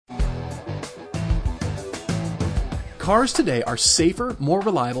Cars today are safer, more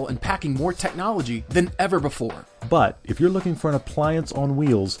reliable, and packing more technology than ever before. But if you're looking for an appliance on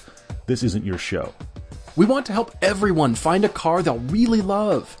wheels, this isn't your show. We want to help everyone find a car they'll really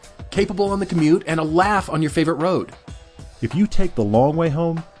love, capable on the commute and a laugh on your favorite road. If you take the long way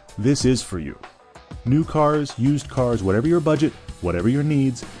home, this is for you. New cars, used cars, whatever your budget, whatever your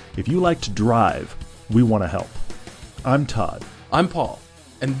needs, if you like to drive, we want to help. I'm Todd. I'm Paul,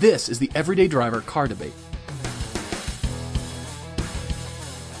 and this is the Everyday Driver Car Debate.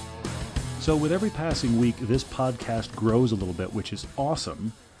 So with every passing week, this podcast grows a little bit, which is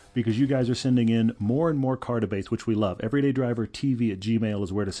awesome, because you guys are sending in more and more car debates, which we love. everydaydrivertv@gmail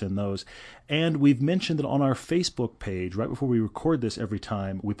is where to send those. And we've mentioned that on our Facebook page, right before we record this every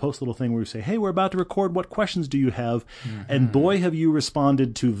time, we post a little thing where we say, hey, we're about to record. What questions do you have? Mm-hmm. And boy, have you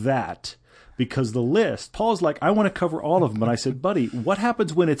responded to that. Because the list, Paul's like, I want to cover all of them. And I said, buddy, what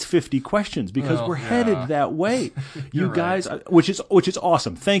happens when it's 50 questions? Because we're headed that way. You guys, right. which is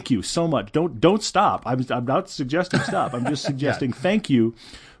awesome. Thank you so much. Don't stop. I'm not suggesting stop. I'm just suggesting thank you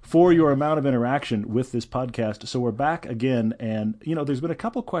for your amount of interaction with this podcast. So we're back again. And, you know, there's been a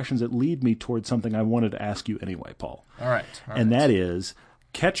couple questions that lead me towards something I wanted to ask you anyway, Paul. All right. And that is,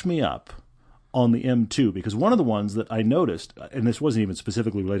 catch me up on the M2, because one of the ones that I noticed, and this wasn't even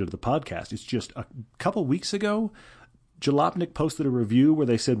specifically related to the podcast, it's just a couple weeks ago, Jalopnik posted a review where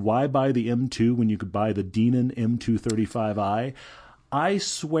they said, why buy the M2 when you could buy the Denon M235i? I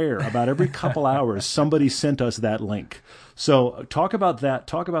swear about every couple hours somebody sent us that link. So talk about that.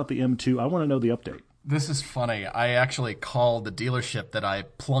 Talk about the M2. I want to know the update. This is funny. I actually called the dealership that I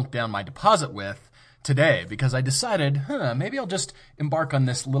plunked down my deposit with today because I decided, maybe I'll just embark on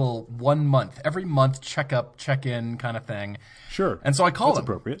this little 1 month, every month check-up, check-in kind of thing. Sure. And so I called That's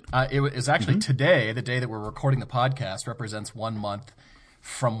appropriate. It was actually today, the day that we're recording the podcast, represents 1 month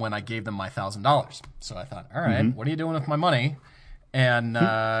from when I gave them my $1,000. So I thought, all right, what are you doing with my money? And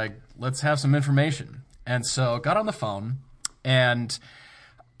let's have some information. And so got on the phone, and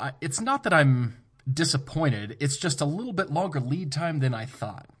it's not that I'm disappointed. It's just a little bit longer lead time than I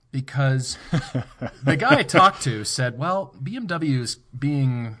thought. Because the guy I talked to said, well, BMW is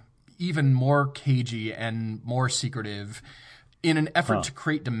being even more cagey and more secretive in an effort to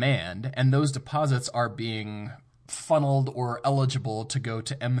create demand, and those deposits are being funneled or eligible to go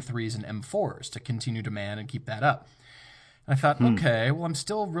to M3s and M4s to continue demand and keep that up. And I thought, okay, well, I'm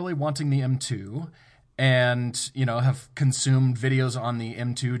still really wanting the M2 and, you know, have consumed videos on the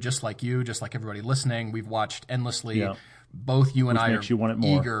M2 just like you, just like everybody listening. We've watched endlessly. Yeah. Both you and I are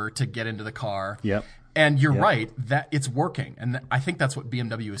more eager to get into the car. Yep. And you're right, that it's working. And I think that's what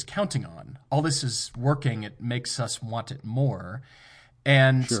BMW is counting on. All this is working. It makes us want it more.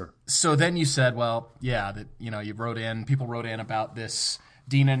 And so then you said, well, yeah, that, you know, people wrote in about this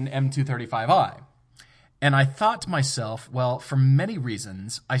Denon M235i. And I thought to myself, well, for many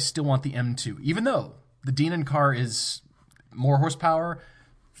reasons, I still want the M2, even though the Denon car is more horsepower,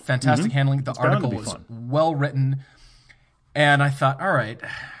 fantastic handling. The article was well written. And I thought, all right,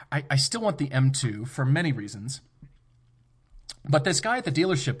 I still want the M2 for many reasons. But this guy at the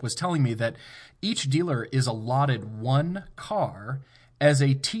dealership was telling me that each dealer is allotted one car as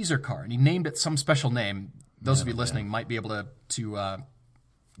a teaser car. And he named it some special name. Those of you listening might be able to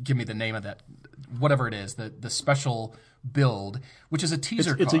give me the name of that, whatever it is, the special build, which is a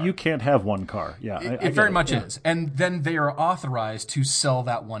teaser car. It's a you can't have one car. Yeah, it very much is. And then they are authorized to sell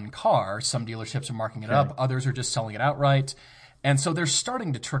that one car. Some dealerships are marking it up. Others are just selling it outright. And so they're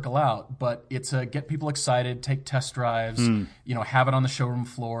starting to trickle out, but it's a get people excited, take test drives, you know, have it on the showroom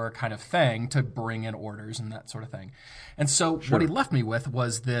floor kind of thing to bring in orders and that sort of thing. And so what he left me with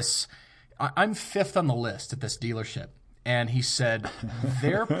was this, I'm fifth on the list at this dealership. And he said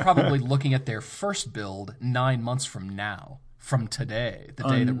they're probably looking at their first build 9 months from now, from today, the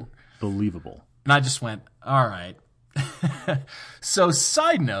day that Unbelievable. And I just went, all right. So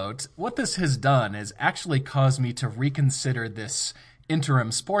side note, what this has done is actually caused me to reconsider this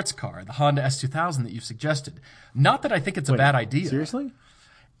interim sports car, the Honda S2000 that you suggested. Not that I think it's a bad idea. Seriously?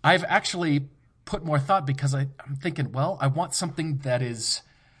 I've actually put more thought because I'm thinking, well, I want something that is,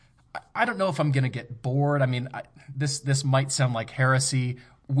 I don't know if I'm going to get bored. I mean, this might sound like heresy.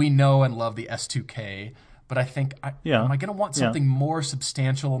 We know and love the S2K, but I think, am I going to want something more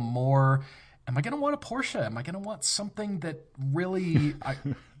substantial, more... Am I going to want a Porsche? Am I going to want something that really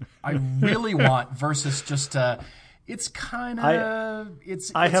I really want versus just it's kind of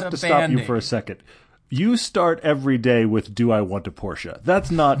it's I have a to Band-Aid. Stop you for a second. You start every day with "Do I want a Porsche?" That's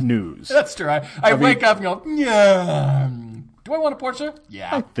not news. That's true. I wake up and go, yeah. Do I want a Porsche?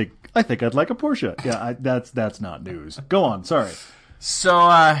 Yeah. I think I'd like a Porsche. Yeah, that's not news. Go on. Sorry.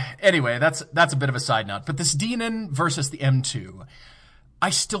 So anyway, that's a bit of a side note. But this Denon versus the M2,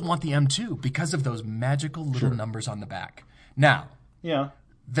 I still want the M2 because of those magical little numbers on the back. Now,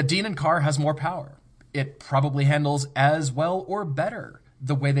 the Denon car has more power. It probably handles as well or better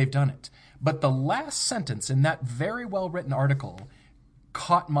the way they've done it. But the last sentence in that very well-written article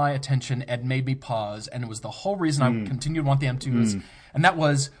caught my attention and made me pause, and it was the whole reason I continued to want the M2s. And that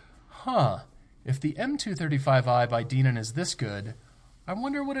was, if the M235i by Denon is this good, I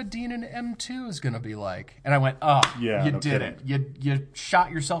wonder what a Denon M2 is going to be like. And I went, you did it. You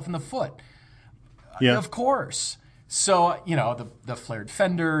shot yourself in the foot. Yeah. Of course. So, the flared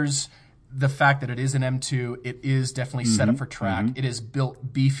fenders, the fact that it is an M2, it is definitely set up for track. It is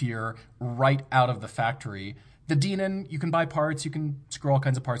built beefier right out of the factory. The Denon, you can buy parts, you can screw all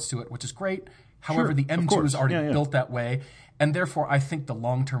kinds of parts to it, which is great. However, the M2 is already built that way. And therefore, I think the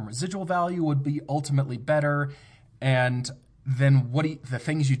long-term residual value would be ultimately better. And then the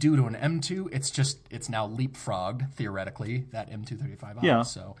things you do to an M2, it's now leapfrogged, theoretically, that M235i. Yeah.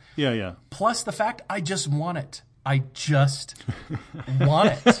 So, yeah. Plus the fact I just want it. I just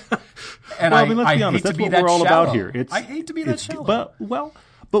want it. And let's be honest. That's what we're all about here. I hate to be that shallow.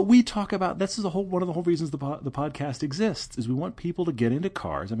 But we talk about, this is one of the whole reasons the podcast exists, is we want people to get into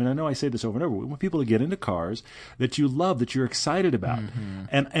cars. I mean, I know I say this over and over. We want people to get into cars that you love, that you're excited about.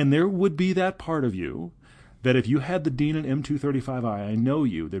 And there would be that part of you that if you had the Denon M235i, I know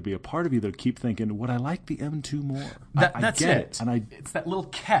there'd be a part of you that would keep thinking, would I like the M2 more? That's get it. And it's that little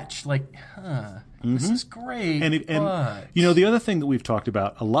catch, like, this is great. And the other thing that we've talked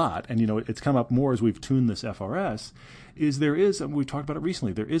about a lot, and it's come up more as we've tuned this FRS, is and we talked about it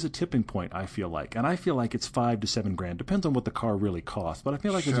recently, there is a tipping point, I feel like. And I feel like it's $5,000 to $7,000. Depends on what the car really costs. But I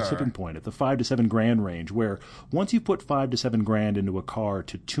feel like there's a tipping point at the $5,000 to $7,000 range where once you put $5,000 to $7,000 into a car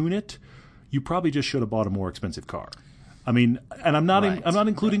to tune it, you probably just should have bought a more expensive car. I mean, and I'm not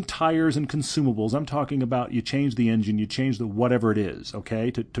including tires and consumables. I'm talking about you change the engine, you change the whatever it is,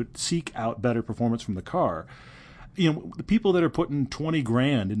 okay, to seek out better performance from the car. The people that are putting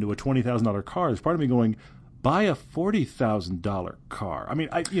 $20,000 into a $20,000 car, there's part of me going, buy a $40,000 car. I mean,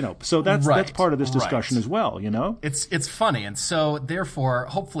 so that's part of this discussion as well. It's funny, and so therefore,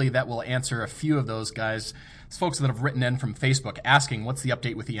 hopefully, that will answer a few of those guys. Folks that have written in from Facebook asking what's the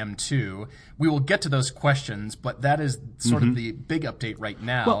update with the M2. We will get to those questions, but that is sort of the big update right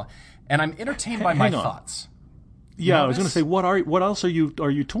now. And I'm entertained by my thoughts. Yeah, I was going to say, what else are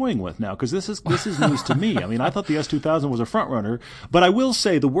you toying with now? Because this is news to me. I mean, I thought the S2000 was a front runner, but I will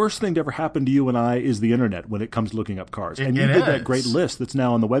say the worst thing to ever happen to you and I is the internet when it comes to looking up cars. And you did that great list that's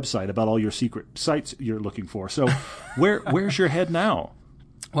now on the website about all your secret sites you're looking for. So where's your head now?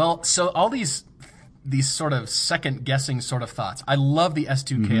 Well, so all these sort of second guessing sort of thoughts. I love the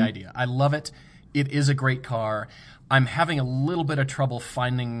S2K idea. I love it. It is a great car. I'm having a little bit of trouble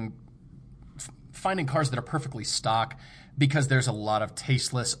finding cars that are perfectly stock because there's a lot of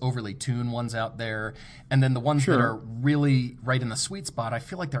tasteless, overly tuned ones out there. And then the ones that are really right in the sweet spot, I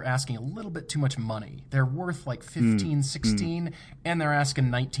feel like they're asking a little bit too much money. They're worth like 15, 16, and they're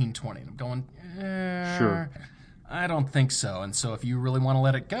asking 19, 20. And I'm going, I don't think so. And so if you really want to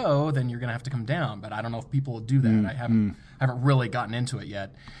let it go, then you're going to have to come down. But I don't know if people will do that. I haven't really gotten into it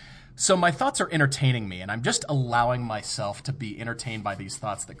yet. So my thoughts are entertaining me, and I'm just allowing myself to be entertained by these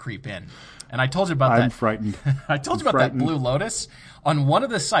thoughts that creep in. And I told you about that. I'm frightened. I told you about that Blue Lotus. On one of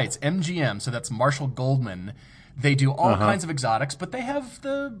the sites, MGM, so that's Marshall Goldman, they do all kinds of exotics, but they have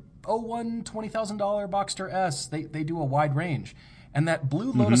the 01 $20,000 Boxster S. They do a wide range. And that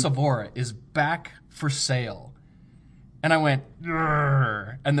Blue Lotus Evora is back for sale. And I went,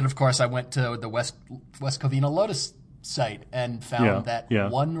 Grr. And then, of course, I went to the West Covina Lotus site and found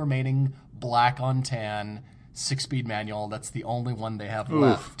one remaining black on tan 6-speed manual. That's the only one they have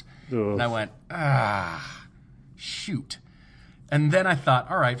left. And I went, shoot. And then I thought,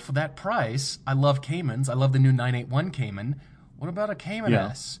 all right, for that price, I love Caymans. I love the new 981 Cayman. What about a Cayman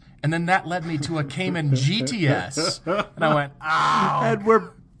S? And then that led me to a Cayman GTS. And I went, and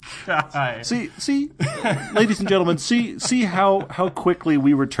we're See, ladies and gentlemen, see how quickly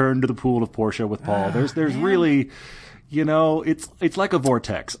we return to the pool of Porsche with Paul. There's really, it's like a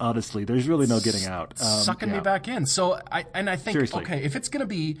vortex. Honestly, there's really no getting out. Sucking me back in. So I think, seriously, okay, if it's going to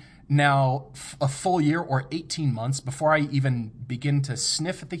be now a full year or 18 months before I even begin to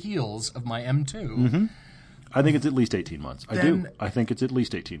sniff at the heels of my M2. I think it's at least 18 months. I do. I think it's at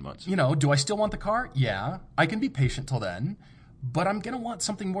least 18 months. Do I still want the car? Yeah. I can be patient till then. But I'm going to want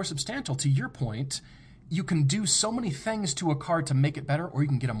something more substantial. To your point, you can do so many things to a car to make it better, or you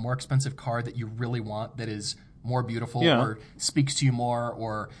can get a more expensive car that you really want that is more beautiful or speaks to you more.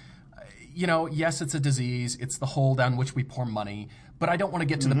 Or, yes, it's a disease. It's the hole down which we pour money. but I don't want to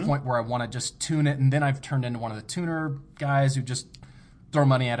get to the point where I want to just tune it, and then I've turned into one of the tuner guys who just throw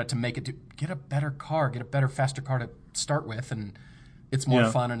money at it to make it get a better car, get a better, faster car to start with, and it's more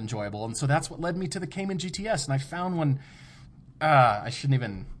fun and enjoyable. And so that's what led me to the Cayman GTS. And I found one. I shouldn't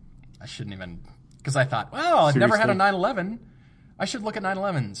even, because I thought, well, I've never had a 911. I should look at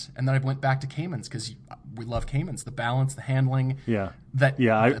 911s. And then I went back to Caymans because we love Caymans. The balance, the handling. Yeah.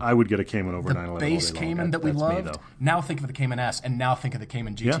 I would get a Cayman over 911. The base Cayman that we loved. Now think of the Cayman S, and now think of the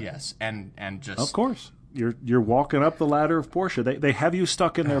Cayman GTS, and just of course. You're walking up the ladder of Porsche. They have you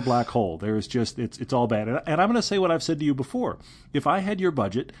stuck in their black hole. There's just it's all bad. And I'm going to say what I've said to you before. If I had your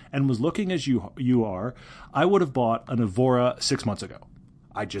budget and was looking as you are, I would have bought an Evora 6 months ago.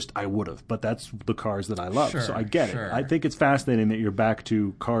 I would have. But that's the cars that I love. So I get it. I think it's fascinating that you're back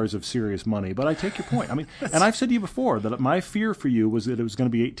to cars of serious money. But I take your point. I mean, and I've said to you before that my fear for you was that it was going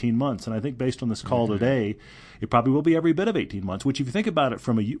to be 18 months. And I think based on this call today, it probably will be every bit of 18 months, which if you think about it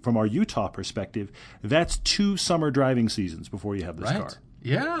from our Utah perspective, that's 2 summer driving seasons before you have this car.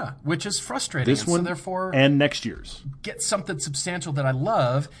 Yeah, which is frustrating. This one, so therefore, and next year's. Get something substantial that I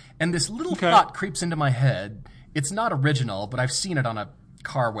love, and this little thought creeps into my head. It's not original, but I've seen it on a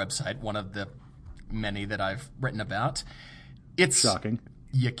car website, one of the many that I've written about. It's shocking.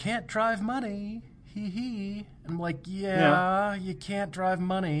 You can't drive money. Hee hee. I'm like, yeah, you can't drive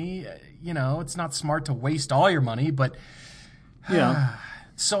money. You know, it's not smart to waste all your money, but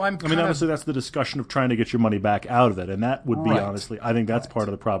so I mean, honestly, that's the discussion of trying to get your money back out of it, and that would be honestly, I think that's part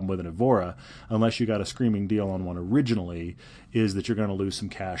of the problem with an Evora, unless you got a screaming deal on one originally, is that you're going to lose some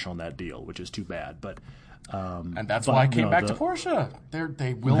cash on that deal, which is too bad. But and that's why I came back to Porsche.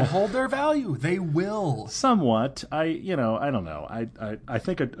 They will hold their value. They will somewhat. I don't know. I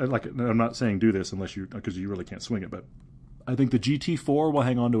think I'm not saying do this unless because you really can't swing it, but I think the GT4 will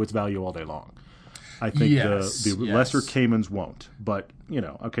hang on to its value all day long. I think the lesser Caymans won't, but a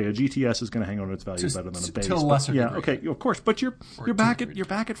GTS is going to hang on to its value better than a base. To a lesser degree. Okay, of course, but you're back at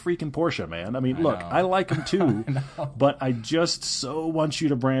freaking Porsche, man. I mean, look, I like them too, but I just so want you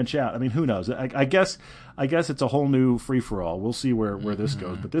to branch out. I mean, who knows? I guess it's a whole new free for all. We'll see where this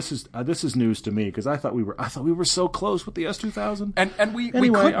goes, but this is news to me because I thought we were so close with the S2000, and we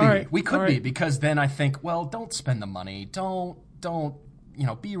could be because then I think, well, don't spend the money, don't.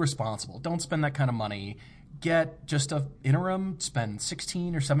 Be responsible. Don't spend that kind of money. Get just a interim, spend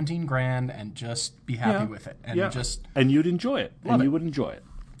 16 or 17 grand and just be happy with it. And and you'd enjoy it. You would enjoy it.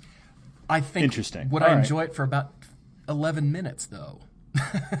 I think interesting. Would I enjoy it for about 11 minutes though?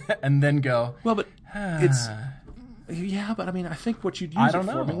 And then go, well, but it's but I mean, I think what you'd use it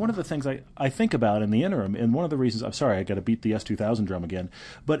for. I mean, one of the things I think about in the interim, and one of the reasons I'm sorry, I got to beat the S2000 drum again,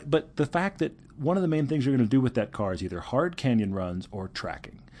 but the fact that one of the main things you're going to do with that car is either hard canyon runs or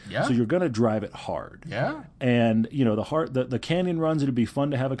tracking. Yeah. So you're going to drive it hard. Yeah. And the canyon runs, it'd be fun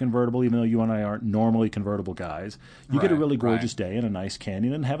to have a convertible, even though you and I aren't normally convertible guys. You get a really gorgeous day in a nice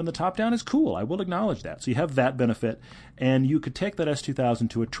canyon, and having the top down is cool. I will acknowledge that. So you have that benefit, and you could take that S2000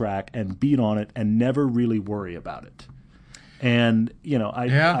 to a track and beat on it and never really worry about it. And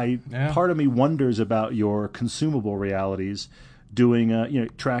part of me wonders about your consumable realities. Doing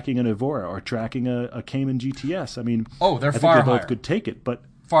tracking an Evora or tracking a Cayman GTS. I mean, they're I think far they higher. both could take it, but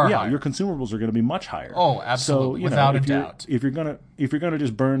higher. Your consumables are going to be much higher. Oh, absolutely, without a doubt. If you're gonna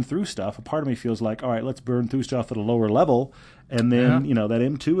just burn through stuff, a part of me feels like, all right, let's burn through stuff at a lower level, and then that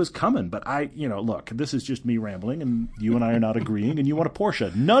M2 is coming. But look, this is just me rambling, and you and I are not agreeing, and you want a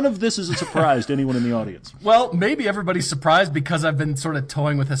Porsche. None of this is a surprise to anyone in the audience. Well, maybe everybody's surprised because I've been sort of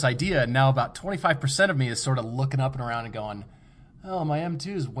toying with this idea, and now about 25% of me is sort of looking up and around and going, oh, my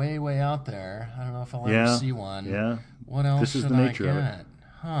M2 is way, way out there. I don't know if I'll ever see one. Yeah. What else this is the nature I get? Of it.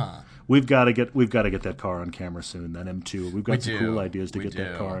 Huh. We've got to get that car on camera soon. That M2. We've got some cool ideas to get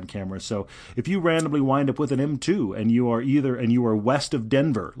that car on camera. So if you randomly wind up with an M2 and you are west of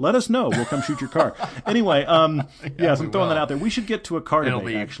Denver, let us know. We'll come shoot your car. Anyway, I'm throwing that out there. We should get to a car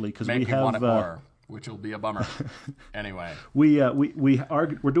debate actually because we have. Which will be a bummer. Anyway,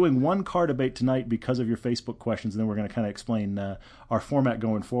 we're doing one car debate tonight because of your Facebook questions, and then we're going to kind of explain our format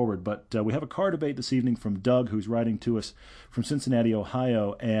going forward. But we have a car debate this evening from Doug, who's writing to us from Cincinnati,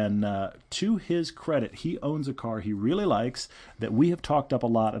 Ohio, and to his credit, he owns a car he really likes that we have talked up a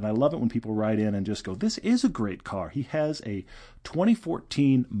lot, and I love it when people write in and just go, "This is a great car." He has a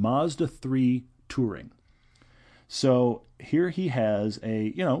 2014 Mazda 3 Touring. So here he has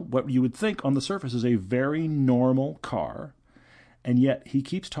what you would think on the surface is a very normal car, and yet he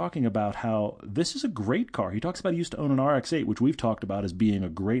keeps talking about how this is a great car. He talks about he used to own an RX-8, which we've talked about as being a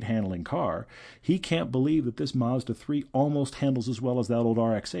great handling car. He can't believe that this Mazda 3 almost handles as well as that old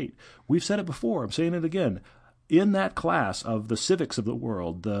RX-8. We've said it before. I'm saying it again. in that class of the Civics of the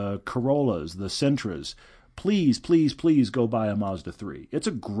world, the Corollas, the Sentras, please, please, please go buy a Mazda 3. It's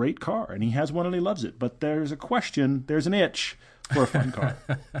a great car, and he has one and he loves it. But there's a question, there's an itch for a fun car.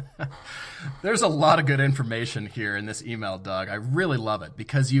 There's a lot of good information here in this email, Doug. I really love it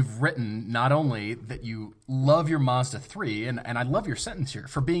because you've written not only that you love your Mazda 3, and I love your sentence here,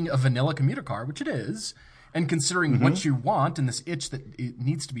 for being a vanilla commuter car, which it is, and considering what you want and this itch that it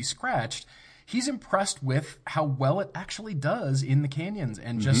needs to be scratched, he's impressed with how well it actually does in the canyons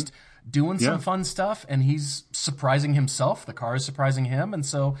and just doing some fun stuff, and he's surprising himself. The car is surprising him, and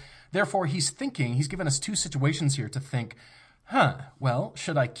so therefore he's given us two situations here to think, well,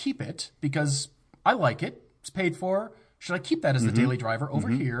 should I keep it because I like it, it's paid for? Should I keep that as the daily driver over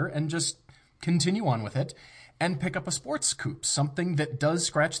here and just continue on with it and pick up a sports coupe, something that does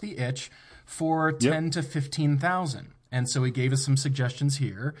scratch the itch for 10 to 15,000? And so he gave us some suggestions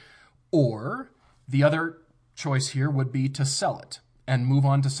here. Or the other choice here would be to sell it and move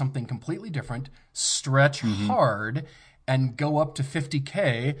on to something completely different, stretch hard, and go up to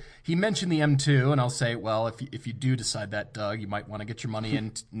 50K. He mentioned the M2, and I'll say, well, if you do decide that, Doug, you might want to get your money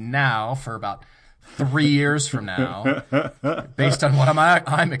in now for about 3 years from now, based on what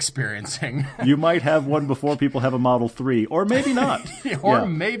I'm experiencing. You might have one before people have a Model 3, or maybe not.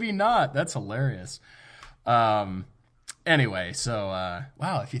 Maybe not. That's hilarious. Anyway, so,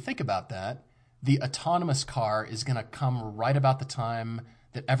 wow, if you think about that, the autonomous car is going to come right about the time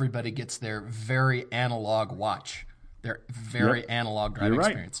that everybody gets their very analog watch, their very analog driving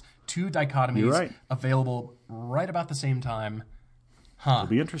experience. Two dichotomies available right about the same time. It'll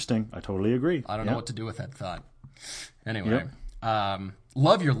be interesting. I totally agree. I don't know what to do with that thought. Anyway,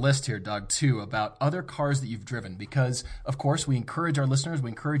 love your list here, Doug, too, about other cars that you've driven because, of course, we encourage our listeners, we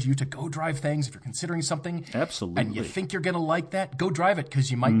encourage you to go drive things. If you're considering something and you think you're going to like that, go drive it because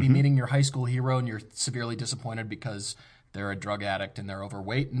you might be meeting your high school hero and you're severely disappointed because they're a drug addict and they're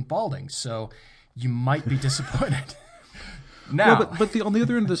overweight and balding. So you might be disappointed. Now, but on the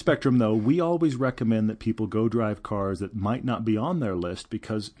other end of the spectrum, though, we always recommend that people go drive cars that might not be on their list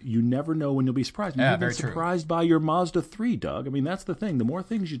because you never know when you'll be surprised. You've been surprised by your Mazda 3, Doug. I mean, that's the thing. The more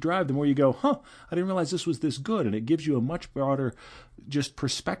things you drive, the more you go, I didn't realize this was this good. And it gives you a much broader just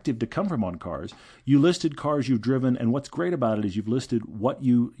perspective to come from on cars. You listed cars you've driven, and what's great about it is you've listed what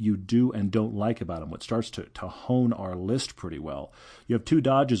you do and don't like about them, what starts to hone our list pretty well. You have two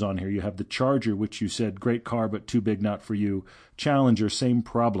Dodges on here. You have the Charger, which you said, great car, but too big, not for you. Challenger, same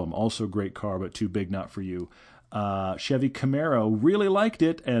problem, also great car, but too big, not for you. Chevy Camaro, really liked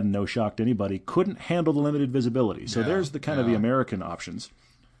it, and no shock to anybody, couldn't handle the limited visibility. So there's the kind of the American options.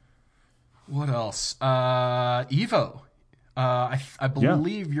 What else? Evo. I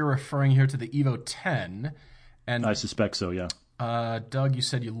believe you're referring here to the Evo 10. And I suspect so, yeah. Doug, you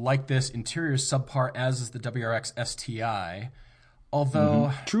said you like this. Interior subpar, as is the WRX STI.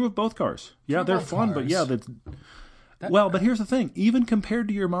 Although... True of both cars. Yeah, they're fun, but yeah... But here's the thing. Even compared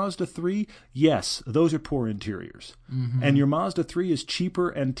to your Mazda 3, yes, those are poor interiors. And your Mazda 3 is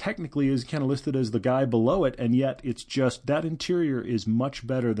cheaper and technically is kind of listed as the guy below it, and yet it's just that interior is much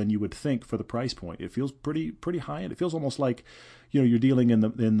better than you would think for the price point. It feels pretty high end. It feels almost like you're dealing in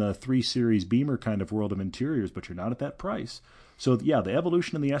the 3 Series Beamer kind of world of interiors, but you're not at that price. So, yeah, the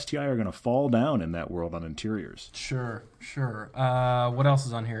Evolution and the STI are going to fall down in that world on interiors. Sure. What else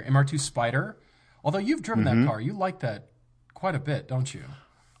is on here? MR2 Spider. Although you've driven that car, you like that quite a bit, don't you?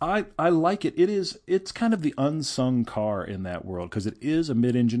 I like it. It's kind of the unsung car in that world because it is a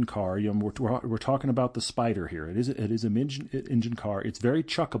mid-engine car. We're talking about the Spider here. It is a mid-engine car. It's very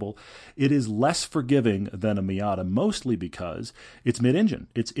chuckable. It is less forgiving than a Miata, mostly because it's mid-engine.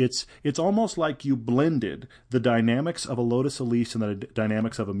 It's almost like you blended the dynamics of a Lotus Elise and the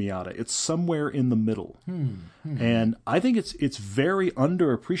dynamics of a Miata. It's somewhere in the middle, and I think it's very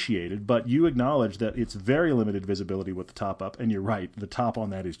underappreciated. But you acknowledge that it's very limited visibility with the top up, and you're right. The top on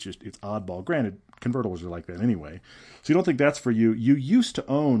that is it's oddball. Granted, convertibles are like that anyway. So you don't think that's for you. You used to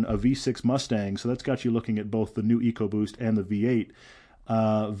own a V6 Mustang, so that's got you looking at both the new EcoBoost and the V8.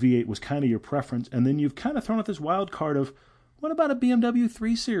 V8 was kind of your preference. And then you've kind of thrown out this wild card of, what about a BMW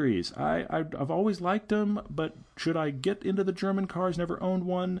 3 Series? I've always liked them, but should I get into the German cars? Never owned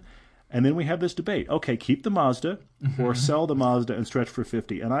one. And then we have this debate. Okay, keep the Mazda or sell the Mazda and stretch for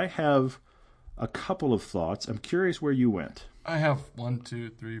 50. And I have a couple of thoughts. I'm curious where you went. I have 1,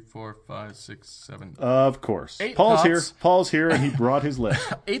 2, 3, 4, 5, 6, 7. Of course. 8 Paul's thoughts. here. Paul's here, and he brought his list.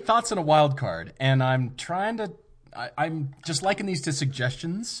 8 thoughts and a wild card, and I'm trying to. I'm just liking these to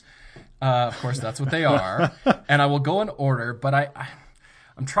suggestions. Of course, that's what they are, and I will go in order. But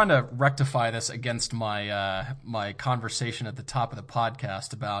I'm trying to rectify this against my my conversation at the top of the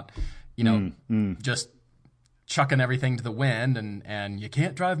podcast about just chucking everything to the wind, and you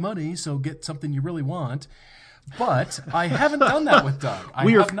can't drive money, so get something you really want. But I haven't done that with Doug.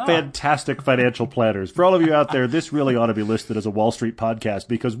 We are fantastic financial planners. For all of you out there, this really ought to be listed as a Wall Street podcast,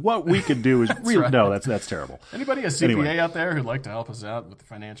 because what we could do is really right. No, that's terrible. Anybody a CPA out there who'd like to help us out with the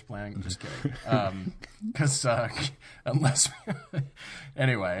financial planning? I'm just kidding. Because unless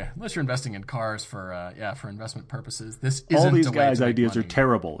you're investing in cars for investment purposes, this isn't all these the way guys' to make ideas money. are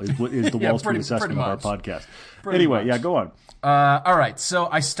terrible. Is the Wall Street assessment of our podcast? Anyway, much. go on. All right, so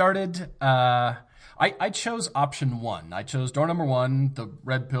I started. I chose option 1. I chose door number 1, the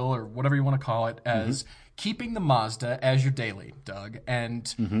red pill or whatever you want to call it, as keeping the Mazda as your daily, Doug,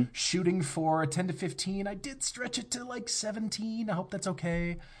 and shooting for a 10 to 15. I did stretch it to like 17. I hope that's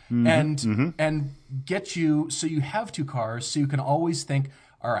okay. And get you so you have 2 cars, so you can always think,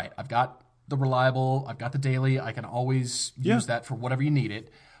 all right, I've got the reliable, I've got the daily, I can always use that for whatever you need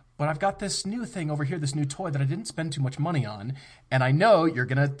it. But I've got this new thing over here, this new toy that I didn't spend too much money on. And I know you're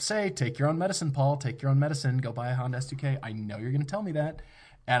going to say, take your own medicine, Paul. Take your own medicine. Go buy a Honda S2K. I know you're going to tell me that.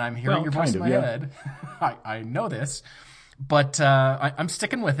 And I'm hearing your voice in my head. I know this. But I'm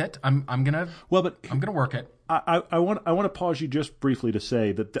sticking with it. I'm gonna work it. I want to pause you just briefly to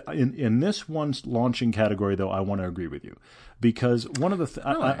say that in this one's launching category, though, I want to agree with you, because one of the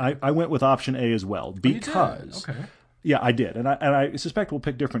I went with option A as well, because okay. Yeah, I did, and I suspect we'll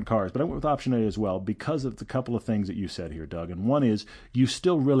pick different cars, but I went with option A as well because of the couple of things that you said here, Doug. And one is you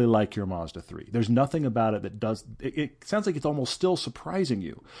still really like your Mazda 3. There's nothing about it that does. It sounds like it's almost still surprising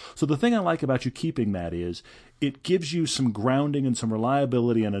you. So the thing I like about you keeping that is it gives you some grounding and some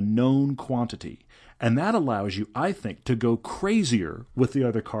reliability and a known quantity. And that allows you, I think, to go crazier with the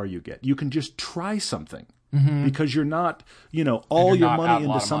other car you get. You can just try something because you're not, all your money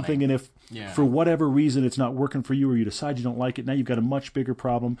into something. And if for whatever reason it's not working for you or you decide you don't like it, now you've got a much bigger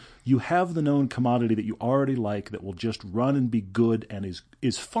problem. You have the known commodity that you already like that will just run and be good and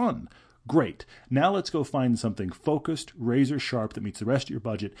is fun. Great. Now let's go find something focused, razor sharp that meets the rest of your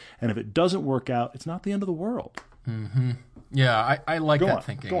budget. And if it doesn't work out, it's not the end of the world. Mm-hmm. Yeah, I like that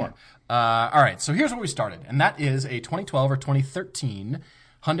thinking. Go on. All right, so here's where we started, and that is a 2012 or 2013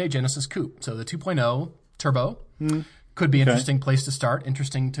 Hyundai Genesis Coupe. So the 2.0 turbo could be an interesting place to start,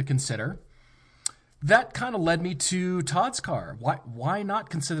 interesting to consider. That kind of led me to Todd's car. Why not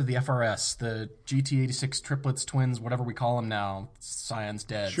consider the FRS, the GT86 triplets, twins, whatever we call them now? Scion's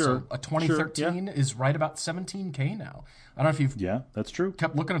dead. Sure. So a 2013 is right about $17,000 now. I don't know if you've that's true.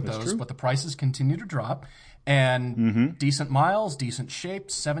 kept looking at those, but the prices continue to drop. And decent miles, decent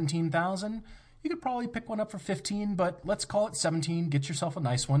shaped, 17,000. You could probably pick one up for 15, but let's call it 17. Get yourself a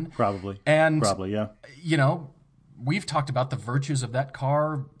nice one. Probably, yeah. We've talked about the virtues of that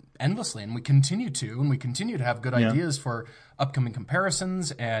car endlessly, and we continue to have good ideas for upcoming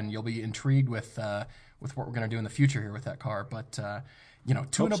comparisons, and you'll be intrigued with what we're going to do in the future here with that car. But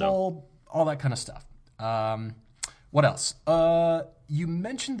tunable, all that kind of stuff. What else? You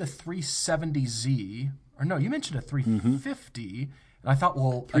mentioned the 370Z, or no, you mentioned a 350, and I thought,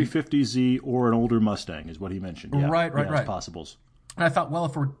 350Z or an older Mustang is what he mentioned. Yeah. Right. As possibles. And I thought, well,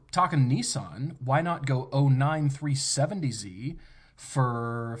 if we're talking Nissan, why not go 09 370Z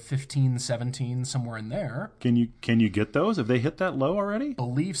for 15, 17, somewhere in there? Can you get those? Have they hit that low already?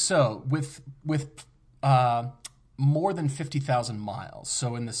 Believe so. With more than 50,000 miles,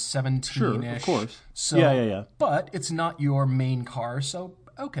 so in the 17-ish. Sure, of course. So, yeah. But it's not your main car, so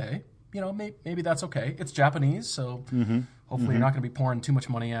okay. Maybe that's okay. It's Japanese, so hopefully you're not going to be pouring too much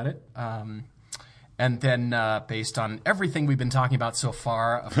money at it. And then based on everything we've been talking about so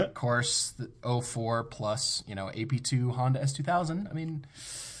far, of course, the 04 plus, AP2 Honda S2000. I mean,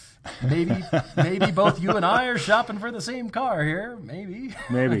 maybe both you and I are shopping for the same car here. Maybe.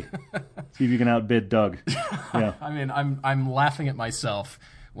 See if you can outbid Doug. Yeah. I mean, I'm laughing at myself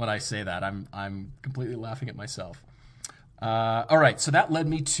when I say that. I'm completely laughing at myself. All right, so that led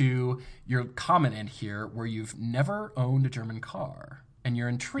me to your comment in here where you've never owned a German car and you're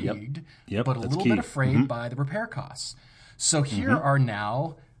intrigued, but a little bit afraid by the repair costs. So here are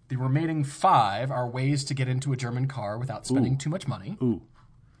now the remaining 5 are ways to get into a German car without spending too much money. Ooh.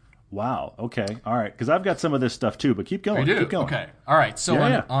 Wow. Okay. All right. Because I've got some of this stuff too, but keep going. Keep going. Okay. All right. So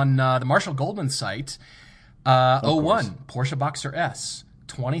on the Marshall Goldman site, 01 Porsche Boxer S,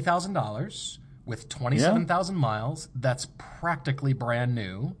 $20,000 with 27,000 miles. That's practically brand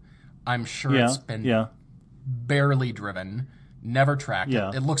new. I'm sure it's been barely driven, never tracked.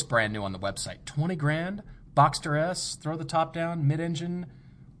 It looks brand new on the website. 20 grand, Boxster S, throw the top down, mid-engine.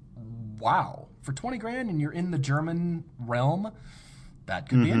 Wow. For 20 grand and you're in the German realm, that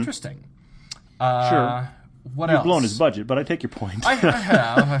could be interesting. Sure. what You've else? blown his budget, but I take your point. I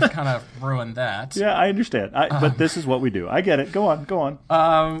have. I've kind of ruined that. Yeah, I understand. But this is what we do. I get it. Go on.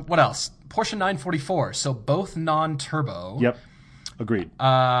 What else? Porsche 944. So both non-turbo. Yep. Agreed.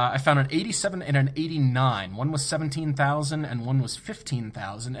 I found an 87 and an 89. One was 17,000 and one was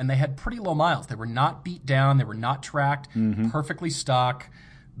 15,000, and they had pretty low miles. They were not beat down. They were not tracked. Perfectly stock.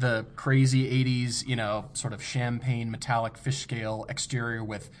 The crazy 80s, sort of champagne metallic fish scale exterior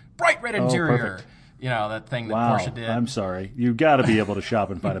with bright red interior. Perfect. That thing that Wow, Porsche did. I'm sorry. You've got to be able to shop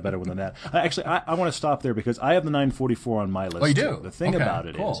and find a better one than that. Actually, I want to stop there because I have the 944 on my list. Oh, you do? Too. The thing Okay, about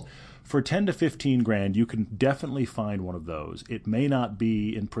it cool. is, for 10 to 15 grand, you can definitely find one of those. It may not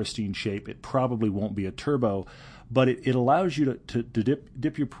be in pristine shape. It probably won't be a turbo, but it allows you to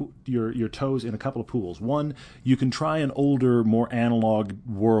dip your toes in a couple of pools. One, you can try an older, more analog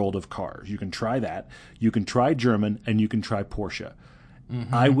world of cars. You can try that. You can try German, and you can try Porsche.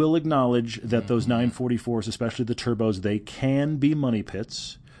 I will acknowledge that those 944s, especially the turbos, they can be money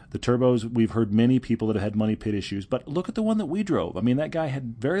pits. The turbos, we've heard many people that have had money pit issues, but look at the one that we drove. I mean, that guy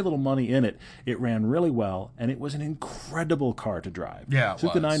had very little money in it. It ran really well, and it was an incredible car to drive. Yeah, it so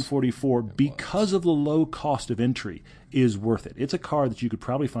was. the 944, because of the low cost of entry, is worth it. It's a car that you could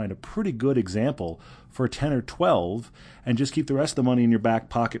probably find a pretty good example for 10 or 12 and just keep the rest of the money in your back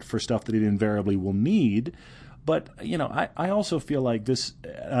pocket for stuff that it invariably will need. But, I also feel like this,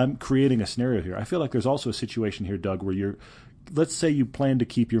 I'm creating a scenario here. I feel like there's also a situation here, Doug, where let's say you plan to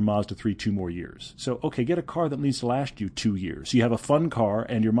keep your Mazda 3 2 more years. So, okay, get a car that needs to last you 2 years. So you have a fun car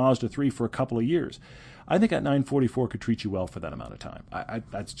and your Mazda 3 for a couple of years. I think that 944 could treat you well for that amount of time.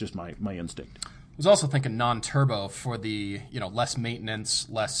 That's just my instinct. I was also thinking non-turbo for the, less maintenance,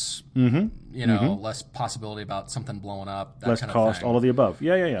 less, less possibility about something blowing up. That Less kind cost, of thing. all of the above.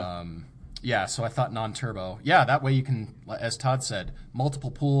 Yeah. Yeah, so I thought non-turbo. Yeah, that way you can, as Todd said,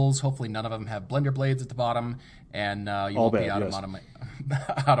 multiple pools. Hopefully none of them have blender blades at the bottom, and you won't be out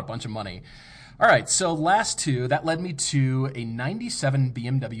a bunch of money. All right, so last two, that led me to a 97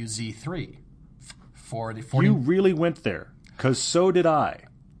 BMW Z3 for the 40. You really went there, because so did I.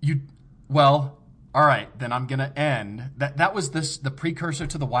 Well, all right, then I'm going to end. That was the precursor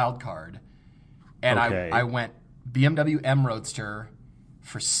to the wild card, and Okay. I went BMW M Roadster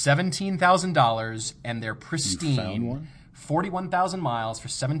for $17,000, and they're pristine. You found one? 41,000 miles for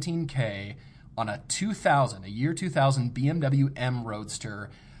 $17K on a year 2000 BMW M Roadster.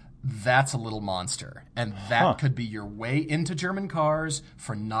 That's a little monster, and that could be your way into German cars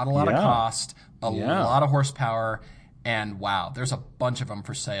for not a lot of cost, a lot of horsepower, and wow, there's a bunch of them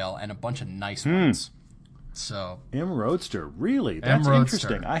for sale and a bunch of nice ones. So M Roadster, really? That's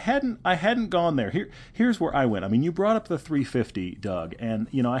interesting. I hadn't gone there. Here's where I went. I mean, you brought up the 350, Doug, and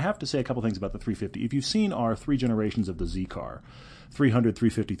I have to say a couple things about the 350. If you've seen our 3 generations of the Z car, 300,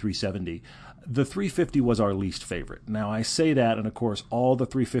 350, 370, the 350 was our least favorite. Now, I say that, and of course, all the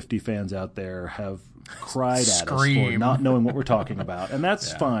 350 fans out there have cried at us for not knowing what we're talking about, and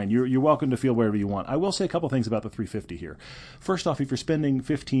that's fine. You're welcome to feel wherever you want. I will say a couple things about the 350 here. First off, if you're spending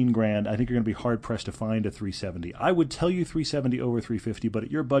 15 grand, I think you're going to be hard pressed to find a 370. I would tell you 370 over 350, but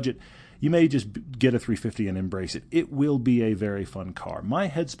at your budget, you may just get a 350 and embrace it. It will be a very fun car. My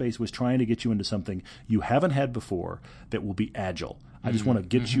headspace was trying to get you into something you haven't had before that will be agile. I just want to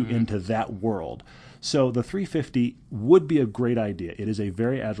get you into that world. So the 350 would be a great idea. It is a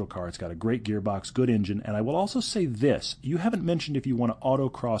very agile car. It's got a great gearbox, good engine. And I will also say this. You haven't mentioned if you want to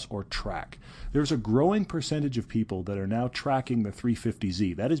autocross or track. There's a growing percentage of people that are now tracking the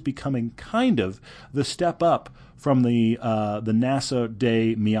 350Z. That is becoming kind of the step up from the NASA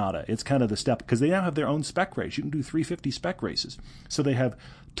Day Miata. It's kind of the step, because they now have their own spec race. You can do 350 spec races. So they have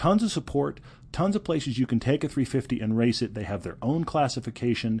tons of support, tons of places you can take a 350 and race it. They have their own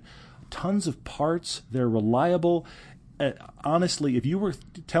classification, tons of parts. They're reliable. Honestly, if you were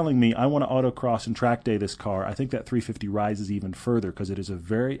telling me I want to autocross and track day this car, I think that 350 rises even further because it is a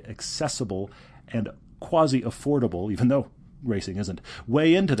very accessible and quasi-affordable, even though racing isn't,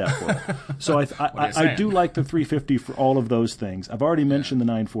 way into that world. So I do like the 350 for all of those things. I've already mentioned the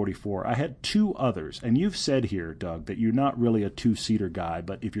 944. I had 2 others, and you've said here, Doug, that you're not really a 2-seater guy,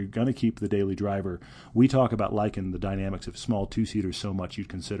 but if you're going to keep the daily driver, we talk about liking the dynamics of small 2-seaters so much you'd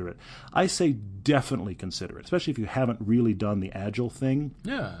consider it. I say definitely consider it, especially if you haven't really done the agile thing.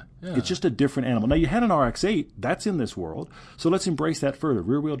 Yeah. It's just a different animal. Now, you had an RX-8. That's in this world, so let's embrace that further.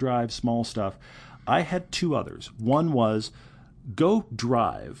 Rear-wheel drive, small stuff. I had 2 others. One was, go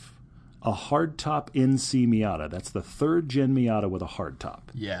drive a hardtop NC Miata. That's the 3rd gen Miata with a hardtop.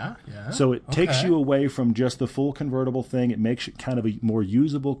 Yeah. So it takes you away from just the full convertible thing. It makes it kind of a more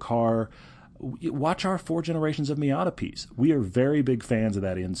usable car watch our 4 generations of Miata piece. We are very big fans of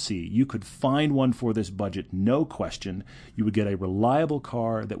that NC. You could find one for this budget, no question. You would get a reliable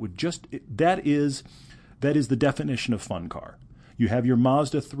car that would that is the definition of fun car. You have your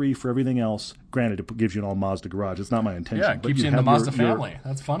Mazda 3 for everything else. Granted, it gives you an all Mazda garage. It's not my intention. Yeah, it keeps you in the Mazda family.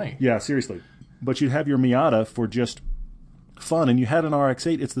 That's funny. Yeah, seriously. But you'd have your Miata for just fun, and you had an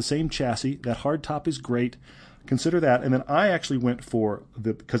RX-8. It's the same chassis. That hardtop is great. Consider that. And then I actually went for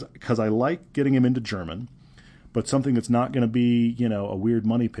because I like getting him into German, but something that's not going to be, a weird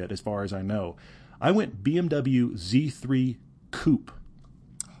money pit as far as I know. I went BMW Z3 Coupe.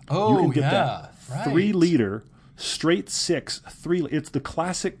 Oh, you can get yeah. That right. 3-liter straight 6 3. It's the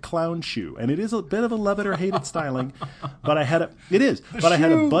classic clown shoe, and it is a bit of a love it or hate it styling. But I had I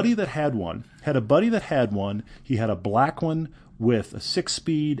had a buddy that had one. He had a black one with a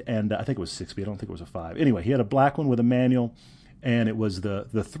 6-speed, and I think it was 6-speed. I don't think it was a 5. Anyway, he had a black one with a manual, and it was the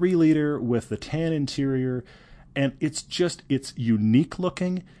 3-liter with the tan interior, and it's unique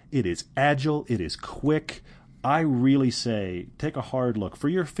looking. It is agile. It is quick. I really say take a hard look. For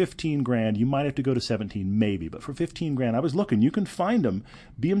your $15,000, you might have to go to 17, maybe, but for $15,000, I was looking. You can find them.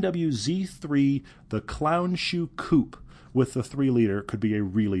 BMW Z3, the clown shoe coupe with the 3-liter could be a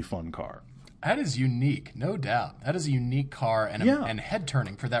really fun car. That is unique, no doubt. That is a unique car and head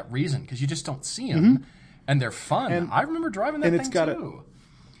turning for that reason, because you just don't see them, and they're fun. And I remember driving that thing too.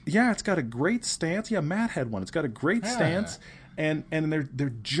 It's got a great stance. Yeah, Matt had one. It's got a great stance, and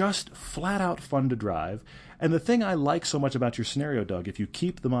they're just flat out fun to drive. And the thing I like so much about your scenario, Doug, if you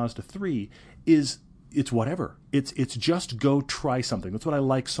keep the Mazda 3, is it's whatever. It's just go try something. That's what I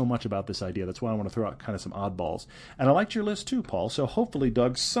like so much about this idea. That's why I want to throw out kind of some oddballs. And I liked your list too, Paul. So hopefully,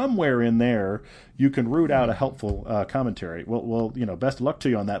 Doug, somewhere in there you can root out a helpful commentary. Well, best of luck to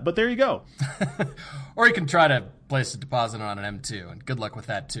you on that. But there you go. Or you can try to place a deposit on an M2, and good luck with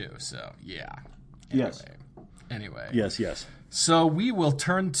that too. So yeah. Anyway. Yes. So we will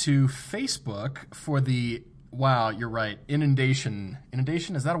turn to Facebook for the. Wow, you're right. Inundation.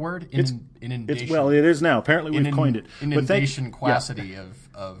 Inundation, is that a word? Inundation. It is now. Apparently we've coined it. Inundation quantity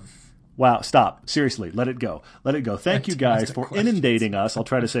of... Wow, stop. Seriously, let it go. Let it go. Thank you guys for inundating us. I'll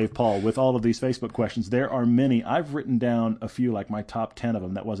try to save Paul with all of these Facebook questions. There are many. I've written down a few, like my top 10 of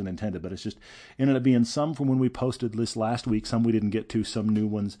them. That wasn't intended, but it's just ended up being some from when we posted this last week, some we didn't get to, some new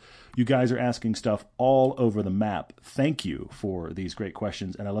ones. You guys are asking stuff all over the map. Thank you for these great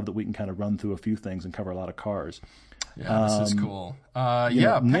questions, and I love that we can kind of run through a few things and cover a lot of cars. Yeah, this is cool.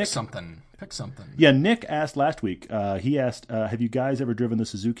 Pick something. Yeah, Nick asked last week. He asked, have you guys ever driven the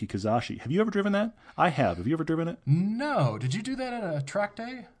Suzuki Kizashi? Have you ever driven that? I have. Have you ever driven it? No. Did you do that at a track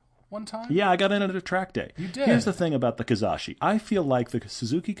day one time? Yeah, I got in at a track day. You did? Here's the thing about the Kizashi. I feel like the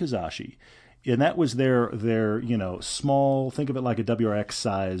Suzuki Kizashi, and that was their small, think of it like a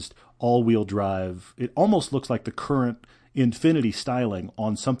WRX-sized all-wheel drive. It almost looks like the current Infiniti styling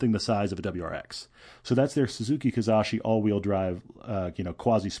on something the size of a WRX. So that's their Suzuki Kizashi all-wheel drive,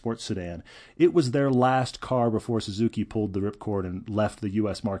 quasi-sports sedan. It was their last car before Suzuki pulled the ripcord and left the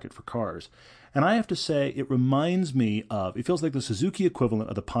U.S. market for cars. And I have to say, it reminds me of, it feels like the Suzuki equivalent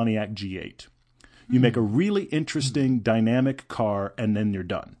of the Pontiac G8. You make a really interesting, dynamic car, and then you're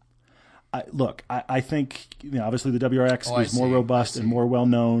done. I think, obviously the WRX is more robust and more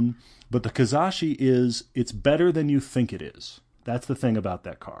well-known, but the Kizashi it's better than you think it is. That's the thing about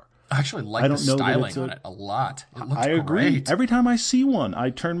that car. I actually like the styling on it a lot. It looks I agree. Great. Every time I see one, I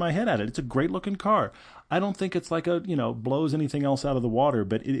turn my head at it. It's a great-looking car. I don't think it's like blows anything else out of the water,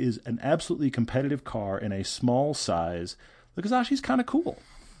 but it is an absolutely competitive car in a small size. The Kizashi's kind of cool.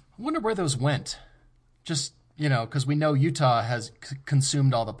 I wonder where those went. Just, because we know Utah has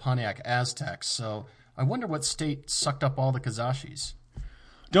consumed all the Pontiac Aztecs, so I wonder what state sucked up all the Kizashis.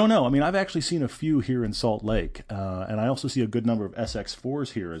 Don't know. I mean, I've actually seen a few here in Salt Lake, and I also see a good number of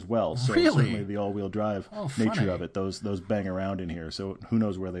SX4s here as well. So really? Certainly the all-wheel drive nature of it, those bang around in here. So who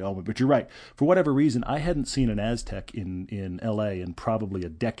knows where they all went. But you're right. For whatever reason, I hadn't seen an Aztec in L.A. in probably a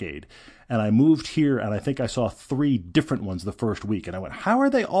decade. And I moved here, and I think I saw 3 different ones the first week. And I went, how are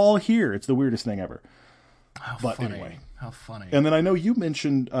they all here? It's the weirdest thing ever. Anyway. How funny. And then I know you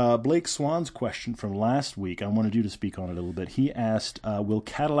mentioned Blake Swan's question from last week. I wanted you to speak on it a little bit. He asked, will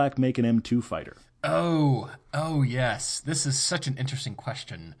Cadillac make an M2 fighter? Oh, yes. This is such an interesting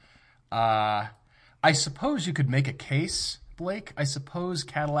question. I suppose you could make a case, Blake. I suppose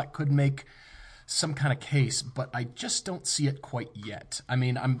Cadillac could make some kind of case, but I just don't see it quite yet. I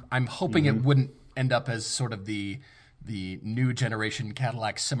mean, I'm hoping it wouldn't end up as sort of the new generation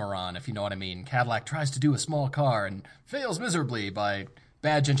Cadillac Cimarron, if you know what I mean. Cadillac tries to do a small car and fails miserably by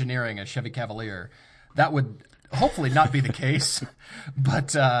badge engineering a Chevy Cavalier. That would hopefully not be the case.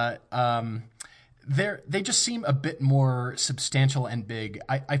 But they just seem a bit more substantial and big.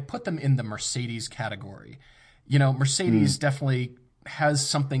 I put them in the Mercedes category. You know, Mercedes definitely has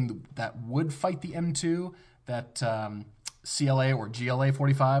something that would fight the M2, that CLA or GLA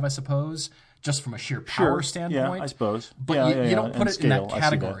 45, I suppose, just from a sheer power standpoint. Yeah, I suppose. But you don't put it scale, in that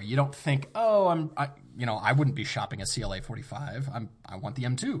category. You don't think, oh, I wouldn't be shopping a CLA 45. I want the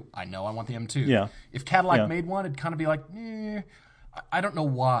M2. I know I want the M2. Yeah. If Cadillac made one, it'd kind of be like, I don't know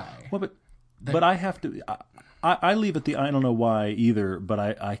why. Well, but I have to. I leave it I don't know why either, but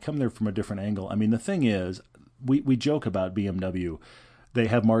I come there from a different angle. I mean, the thing is, we joke about BMW. They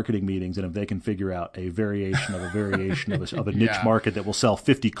have marketing meetings, and if they can figure out a variation of a variation of a niche market that will sell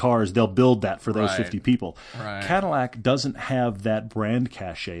 50 cars, they'll build that for those 50 people. Right. Cadillac doesn't have that brand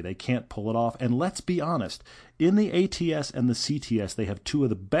cachet. They can't pull it off. And let's be honest, in the ATS and the CTS, they have two of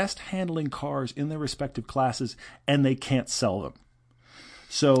the best handling cars in their respective classes, and they can't sell them.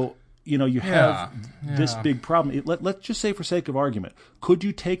 So, you know, you have this big problem. Let's just say, for sake of argument, could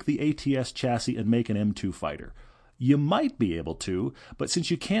you take the ATS chassis and make an M2 fighter? You might be able to, but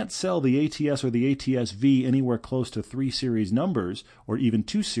since you can't sell the ATS or the ATS-V anywhere close to 3 series numbers or even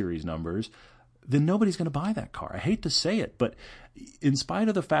 2 series numbers, then nobody's going to buy that car. I hate to say it, but in spite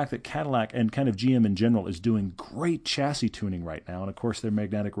of the fact that Cadillac and kind of GM in general is doing great chassis tuning right now, and of course their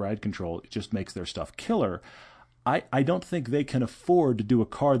magnetic ride control just makes their stuff killer, I don't think they can afford to do a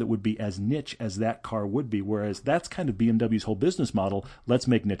car that would be as niche as that car would be, whereas that's kind of BMW's whole business model. Let's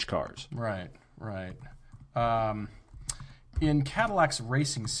make niche cars. Right. In Cadillac's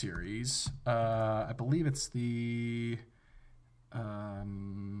racing series, I believe it's the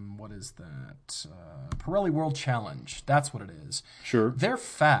what is that? Pirelli World Challenge. That's what it is. Sure. They're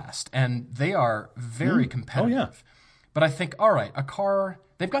fast and they are very competitive. Oh, yeah. But I think, all right, a car,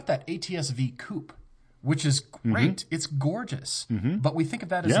 they've got that ATS-V Coupe, which is great. It's gorgeous. But we think of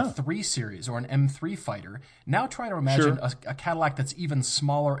that as a 3 Series or an M3 fighter. Now try to imagine a Cadillac that's even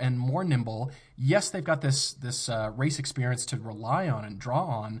smaller and more nimble. Yes, they've got this race experience to rely on and draw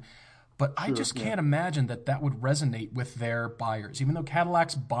on, but I just can't imagine that would resonate with their buyers. Even though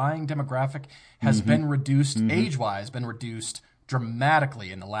Cadillac's buying demographic has been reduced, age-wise, been reduced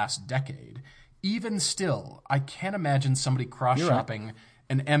dramatically in the last decade, even still, I can't imagine somebody cross-shopping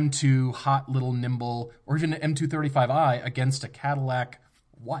an M2 hot little nimble or even an M235i against a Cadillac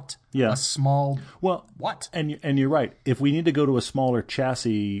a small what? And you're right. If we need to go to a smaller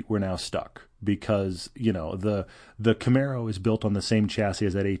chassis, we're now stuck because, you know, the Camaro is built on the same chassis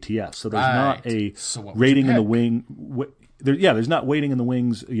as that ATS. So there's not a rating in the wing. There's not waiting in the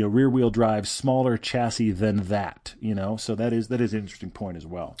wings, you know, rear wheel drive, smaller chassis than that, you know. So that is an interesting point as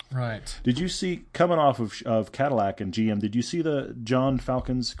well. Right. Did you see, coming off of Cadillac and GM, did you see the John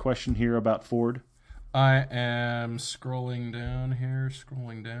Falcon's question here about Ford? I am scrolling down here,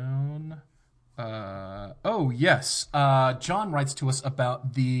 oh, yes. John writes to us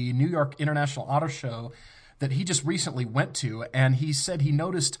about the New York International Auto Show that he just recently went to, and he said he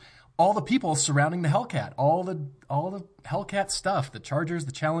noticed all the people surrounding the Hellcat, all the Hellcat stuff, the Chargers,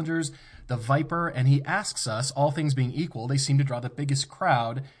 the Challengers, the Viper, and he asks us, all things being equal, they seem to draw the biggest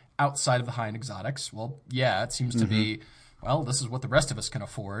crowd outside of the high-end exotics. Well, yeah, it seems to be, well, this is what the rest of us can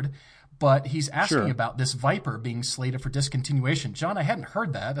afford. But he's asking about this Viper being slated for discontinuation. John, I hadn't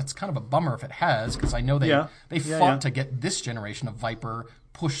heard that. That's kind of a bummer if it has, because I know they fought to get this generation of Viper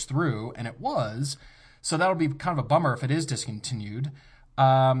pushed through, and it was. So that'll be kind of a bummer if it is discontinued.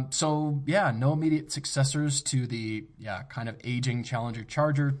 No immediate successors to the kind of aging Challenger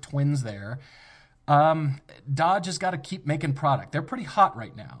Charger twins there. Dodge has got to keep making product. They're pretty hot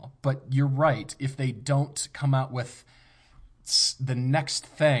right now, but you're right. If they don't come out with the next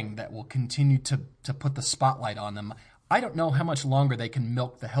thing that will continue to put the spotlight on them, I don't know how much longer they can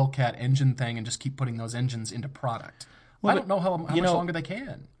milk the Hellcat engine thing and just keep putting those engines into product. I don't know how much longer they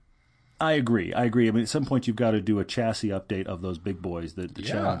can. I agree. I mean, at some point you've got to do a chassis update of those big boys, the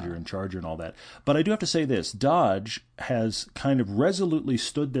Challenger and Charger and all that. But I do have to say this. Dodge has kind of resolutely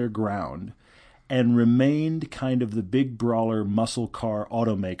stood their ground and remained kind of the big brawler muscle car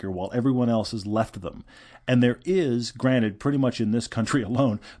automaker while everyone else has left them. And there is, granted, pretty much in this country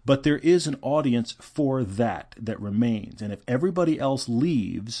alone, but there is an audience for that remains. And if everybody else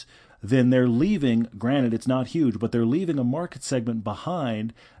leaves, then they're leaving, granted it's not huge, but they're leaving a market segment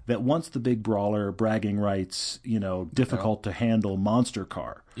behind that wants the big brawler, bragging rights, you know, difficult to handle monster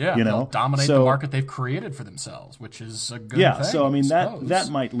car. Yeah, you know? They'll dominate the market they've created for themselves, which is a good thing. Yeah, so I mean that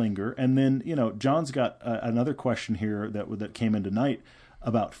might linger. And then, you know, John's got another question here that came in tonight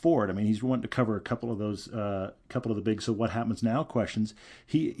about Ford. I mean, he's wanting to cover a couple of those, couple of the big "so what happens now" questions.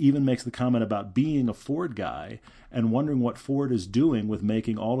 He even makes the comment about being a Ford guy and wondering what Ford is doing with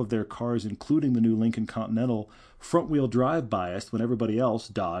making all of their cars, including the new Lincoln Continental, front-wheel drive biased when everybody else,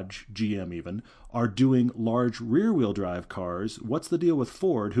 Dodge, GM even, are doing large rear-wheel drive cars. What's the deal with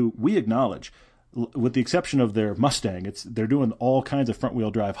Ford, who we acknowledge, with the exception of their Mustang, they're doing all kinds of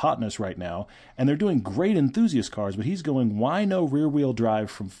front-wheel drive hotness right now, and they're doing great enthusiast cars, but he's going, why no rear-wheel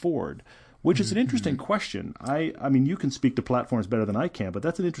drive from Ford? Which is an interesting question. I mean, you can speak to platforms better than I can, but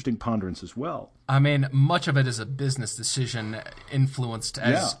that's an interesting ponderance as well. I mean, much of it is a business decision influenced,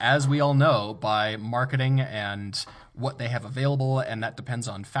 as we all know, by marketing and what they have available, and that depends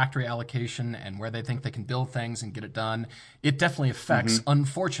on factory allocation and where they think they can build things and get it done. It definitely affects,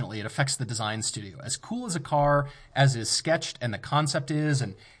 unfortunately, it affects the design studio. As cool as a car as is sketched and the concept is,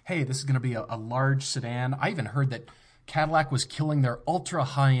 and hey, this is going to be a large sedan. I even heard that Cadillac was killing their ultra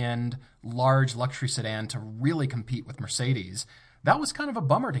high-end, large luxury sedan to really compete with Mercedes. That was kind of a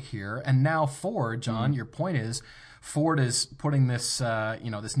bummer to hear. And now Ford, John, your point is, Ford is putting this,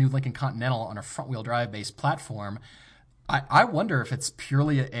 this new Lincoln Continental on a front-wheel drive-based platform. I wonder if it's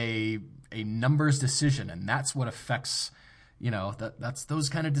purely a numbers decision, and that's what affects, that's those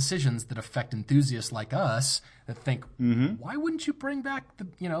kind of decisions that affect enthusiasts like us that think, why wouldn't you bring back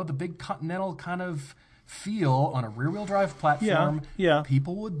the big Continental kind of feel on a rear-wheel drive platform? Yeah.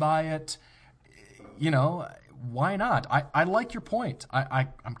 People would buy it. Why not? I like your point.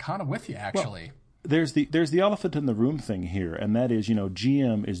 I'm kind of with you, actually. Well, there's the elephant in the room thing here, and that is,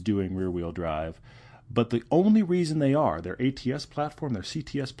 GM is doing rear-wheel drive, but the only reason they are, their ATS platform, their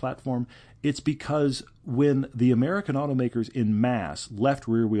CTS platform, it's because when the American automakers in mass left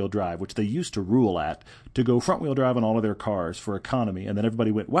rear-wheel drive, which they used to rule at, to go front-wheel drive on all of their cars for economy, and then everybody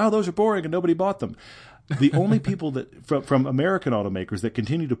went, wow, those are boring, and nobody bought them. The only people that from American automakers that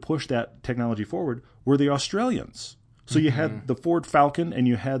continue to push that technology forward were the Australians. So you had the Ford Falcon, and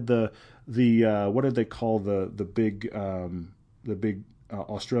you had the what did they call the big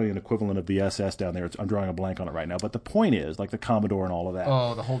Australian equivalent of the SS down there? I'm drawing a blank on it right now. But the point is, like the Commodore and all of that.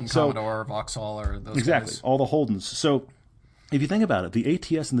 Oh, the Holden Commodore, Vauxhall, or those exactly guys. All the Holdens. So if you think about it, the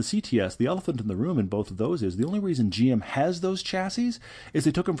ATS and the CTS, the elephant in the room in both of those is the only reason GM has those chassis is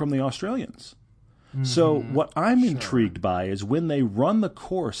they took them from the Australians. So what I'm intrigued by is when they run the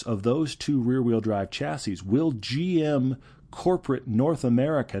course of those two rear-wheel drive chassis, will GM corporate North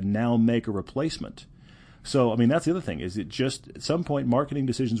America now make a replacement? So, I mean, that's the other thing, is it just at some point marketing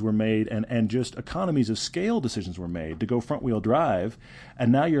decisions were made and just economies of scale decisions were made to go front-wheel drive,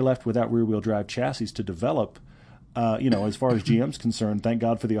 and now you're left without rear-wheel drive chassis to develop. As far as GM's concerned, thank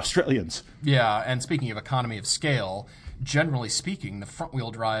God for the Australians. Yeah, and speaking of economy of scale, generally speaking, the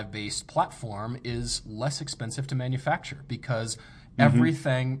front-wheel drive-based platform is less expensive to manufacture because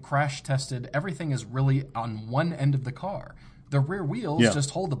everything crash-tested, everything is really on one end of the car. The rear wheels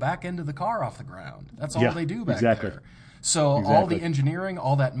just hold the back end of the car off the ground. That's all they do back there. So all the engineering,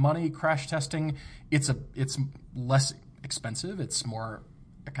 all that money, crash testing, it's less expensive. It's more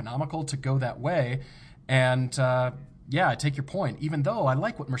economical to go that way. And I take your point, even though I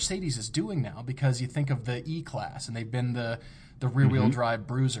like what Mercedes is doing now, because you think of the E-Class, and they've been the rear-wheel drive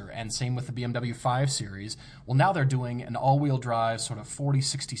bruiser, and same with the BMW 5 Series. Well, now they're doing an all-wheel drive sort of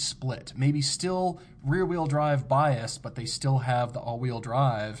 40-60 split, maybe still rear-wheel drive biased, but they still have the all-wheel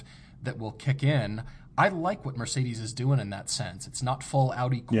drive that will kick in. I like what Mercedes is doing in that sense. It's not full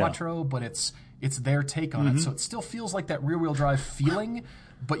Audi Quattro, but it's their take on it. So it still feels like that rear-wheel drive feeling,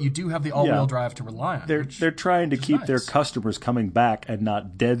 but you do have the all-wheel drive to rely on. They're trying to keep their customers coming back and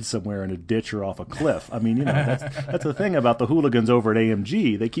not dead somewhere in a ditch or off a cliff. I mean, that's the thing about the hooligans over at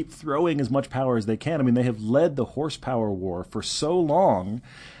AMG. They keep throwing as much power as they can. I mean, they have led the horsepower war for so long,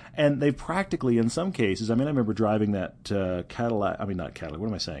 and they practically, in some cases, I remember driving that Cadillac. I mean, not Cadillac. What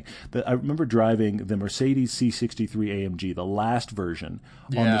am I saying? I remember driving the Mercedes C63 AMG, the last version,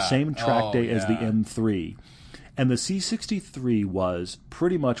 on the same track day as the M3. And the C63 was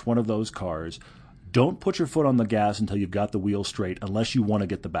pretty much one of those cars. Don't put your foot on the gas until you've got the wheel straight, unless you want to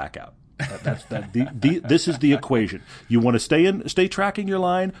get the back out. This is the equation. You want to stay tracking your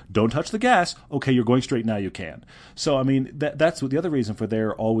line. Don't touch the gas. Okay, you're going straight now. You can. So I mean, that's what the other reason for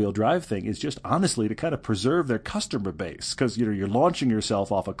their all-wheel drive thing is, just honestly to kind of preserve their customer base, because you're launching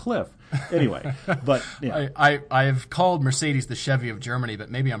yourself off a cliff. Anyway, but I've called Mercedes the Chevy of Germany,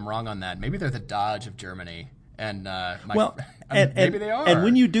 but maybe I'm wrong on that. Maybe they're the Dodge of Germany. And maybe they are. And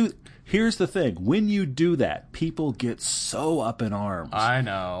when you do, here's the thing: when you do that, people get so up in arms. I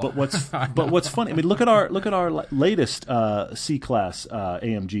know. But what's funny? I mean, look at our latest C-Class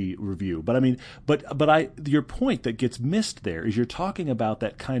AMG review. But your point that gets missed there is you're talking about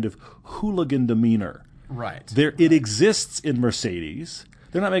that kind of hooligan demeanor. Right. It exists in Mercedes.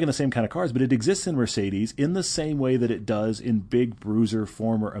 They're not making the same kind of cars, but it exists in Mercedes in the same way that it does in big bruiser,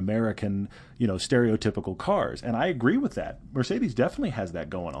 former American, stereotypical cars. And I agree with that. Mercedes definitely has that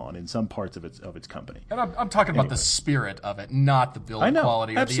going on in some parts of its company. And I'm talking about the spirit of it, not the build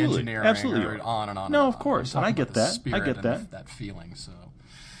quality or the engineering or on and on. No, and of course. And I get that. I get that. That feeling.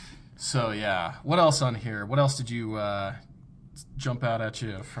 So yeah. What else on here? What else did you jump out at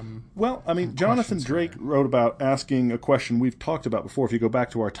you from? Well, I mean, Jonathan Drake wrote about asking a question we've talked about before. If you go back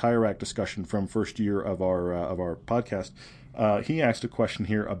to our tire rack discussion from first year of our podcast, he asked a question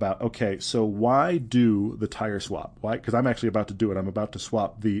here about, okay, so why do the tire swap? Why? Because I'm actually about to do it. I'm about to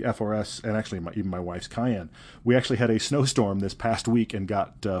swap the FRS and actually even my wife's Cayenne. We actually had a snowstorm this past week and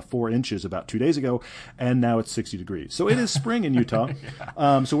got 4 inches about 2 days ago, and now it's 60 degrees. So it is spring in Utah.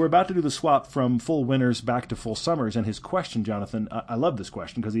 Yeah. So we're about to do the swap from full winters back to full summers. And his question, Jonathan, I love this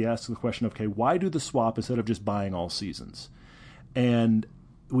question because he asks the question of, okay, why do the swap instead of just buying all seasons? And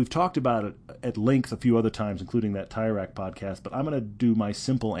we've talked about it at length a few other times, including that Tire Rack podcast, but I'm going to do my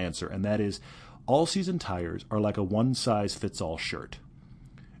simple answer, and that is all-season tires are like a one-size-fits-all shirt.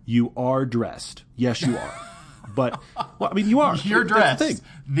 You are dressed. Yes, you are. But, well, I mean, you are. You're dressed. That's the thing.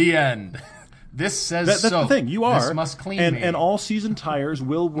 The end. This says that's so. the thing. You are. This must clean me. And all-season tires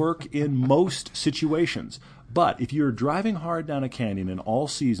will work in most situations. But if you're driving hard down a canyon in all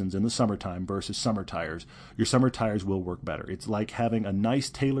seasons in the summertime versus summer tires, your summer tires will work better. It's like having a nice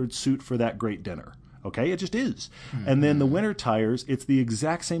tailored suit for that great dinner. Okay? It just is. Mm-hmm. And then the winter tires, it's the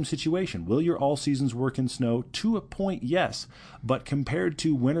exact same situation. Will your all seasons work in snow? To a point, yes. But compared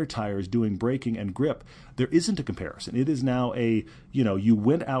to winter tires doing braking and grip, there isn't a comparison. It is now you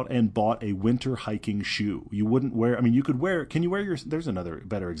went out and bought a winter hiking shoe. You wouldn't wear, I mean, you could wear, can you wear there's another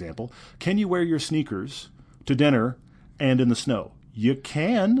better example. Can you wear your sneakers to dinner and in the snow? You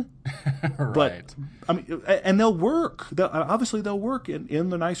can, right. But I mean, and they'll work. Obviously, they'll work in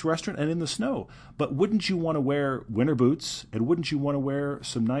the nice restaurant and in the snow. But wouldn't you want to wear winter boots? And wouldn't you want to wear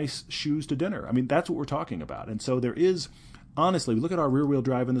some nice shoes to dinner? I mean, that's what we're talking about. And so there is, honestly, look at our rear-wheel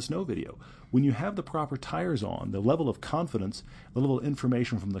drive in the snow video. When you have the proper tires on, the level of confidence, the level of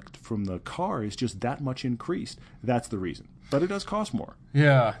information from the car is just that much increased. That's the reason. But it does cost more.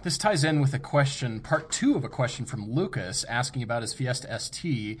 Yeah. This ties in with a question, part 2 of a question from Lucas asking about his Fiesta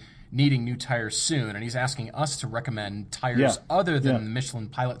ST needing new tires soon. And he's asking us to recommend tires other than the Michelin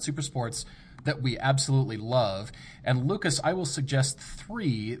Pilot Supersports that we absolutely love. And Lucas, I will suggest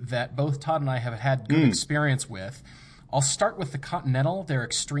 3 that both Todd and I have had good experience with. I'll start with the Continental, their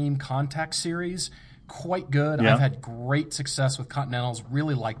Extreme Contact series. Quite good. Yeah. I've had great success with Continentals.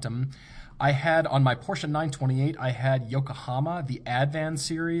 Really liked them. I had, on my Porsche 928, I had Yokohama, the Advan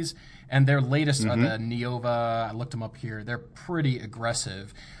series, and their latest, the Niova, I looked them up here. They're pretty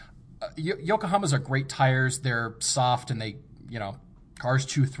aggressive. Yokohamas are great tires. They're soft, and cars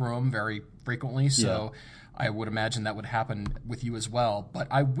chew through them very frequently, so I would imagine that would happen with you as well. But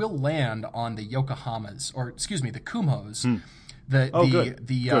I will land on the Yokohamas, or excuse me, the Kumhos. The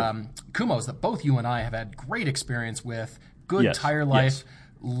Kumhos that both you and I have had great experience with. Good tire life,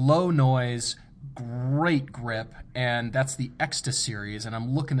 low noise, great grip, and that's the Exta series. And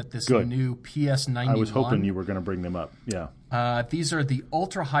I'm looking at this new PS91. I was hoping you were going to bring them up. Yeah. These are the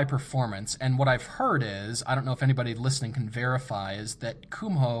ultra high performance, and what I've heard is, I don't know if anybody listening can verify, is that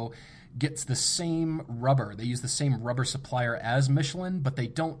Kumho gets the same rubber. They use the same rubber supplier as Michelin, but they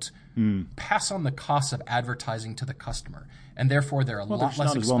don't pass on the costs of advertising to the customer, and therefore they're a lot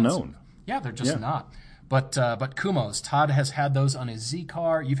less expensive. As well known. Yeah, they're just not. But Kumhos, Todd has had those on his Z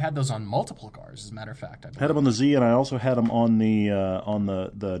car. You've had those on multiple cars, as a matter of fact. I had them on the Z, and I also had them on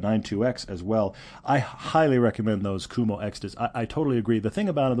the 92X as well. I highly recommend those Kumho Extas. I totally agree. The thing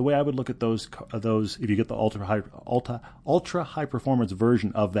about it, the way I would look at those, if you get the ultra high performance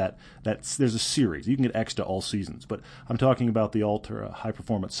version of that, there's a series. You can get Exta all seasons, but I'm talking about the ultra high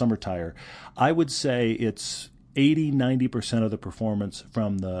performance summer tire. I would say it's 80-90% of the performance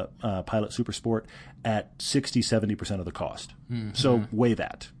from the Pilot Supersport at 60-70% of the cost. So weigh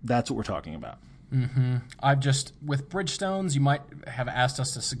that. That's what we're talking about. I've just, with Bridgestones, you might have asked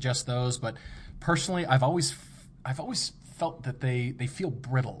us to suggest those, but personally, I've always felt that they feel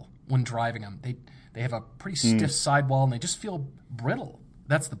brittle when driving them. They have a pretty stiff sidewall, and they just feel brittle.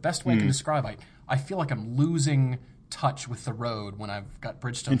 That's the best way I can describe it. I feel like I'm losing touch with the road when I've got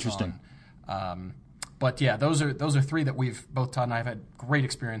Bridgestones on. But yeah, those are three that both Todd and I have had great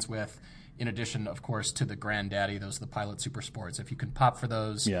experience with. In addition, of course, to the granddaddy, those are the Pilot Super Sports. If you can pop for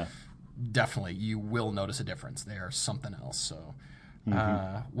those, definitely you will notice a difference. They are something else. So,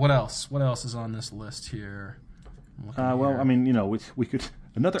 what else? What else is on this list here? Well, I mean, we could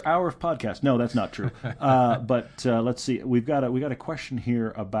another hour of podcast. No, that's not true. But let's see. We got a question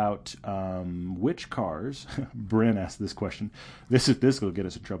here about which cars. Bryn asked this question. This will get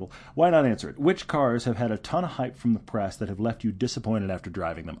us in trouble. Why not answer it? Which cars have had a ton of hype from the press that have left you disappointed after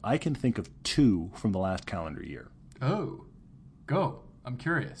driving them? I can think of 2 from the last calendar year. Oh, go! I'm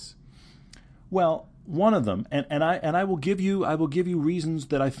curious. Well, one of them, and I will give you reasons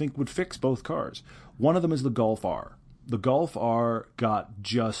that I think would fix both cars. One of them is the Golf R. The Golf R got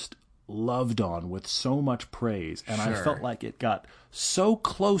just loved on with so much praise, and I felt like it got so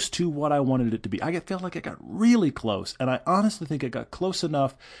close to what I wanted it to be. I felt like it got really close, and I honestly think it got close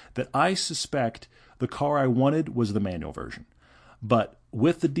enough that I suspect the car I wanted was the manual version. But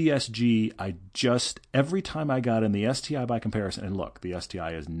with the DSG, every time I got in the STI by comparison, and look, the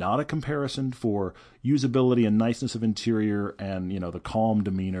STI is not a comparison for usability and niceness of interior and, the calm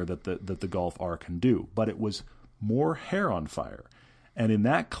demeanor that the Golf R can do, but it was more hair on fire. And in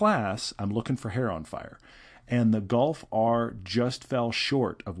that class, I'm looking for hair on fire. And the Golf R just fell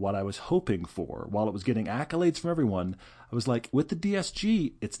short of what I was hoping for. While it was getting accolades from everyone, I was like, with the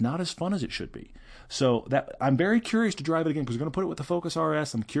DSG, it's not as fun as it should be. So I'm very curious to drive it again because we're going to put it with the Focus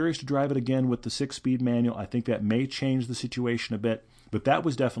RS. I'm curious to drive it again with the 6-speed manual. I think that may change the situation a bit, but that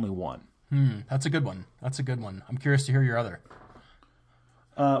was definitely one. That's a good one. I'm curious to hear your other.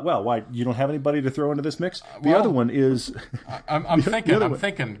 Well, why you don't have anybody to throw into this mix? The other one is I'm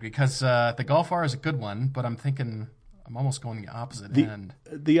thinking because the Golf R is a good one, but I'm almost going the opposite end.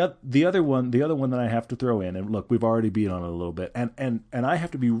 The other one that I have to throw in, and look, we've already beat on it a little bit, and I have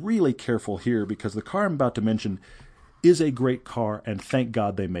to be really careful here because the car I'm about to mention is a great car, and thank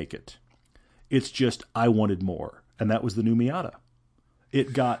God they make it. It's just I wanted more, and that was the new Miata.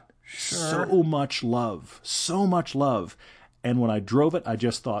 It got so much love. And when I drove it, I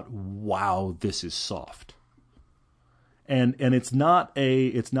just thought, wow, this is soft. And it's not a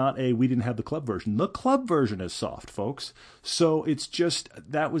we didn't have the club version. The club version is soft, folks. So it's just,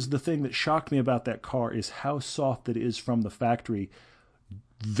 that was the thing that shocked me about that car is how soft it is from the factory.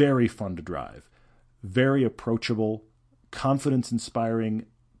 Very fun to drive. Very approachable, confidence inspiring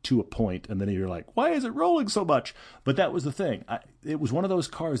to a point, and then you're like, why is it rolling so much? But that was the thing. It was one of those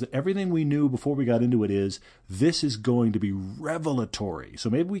cars that everything we knew before we got into it is, this is going to be revelatory. So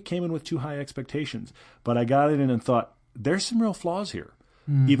maybe we came in with too high expectations, but I got it in and thought, there's some real flaws here,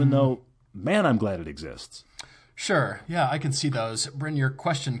 even though, man, I'm glad it exists. Sure. Yeah, I can see those. Bryn, your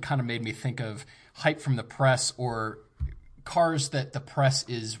question kind of made me think of hype from the press or cars that the press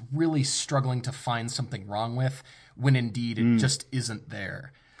is really struggling to find something wrong with when indeed it just isn't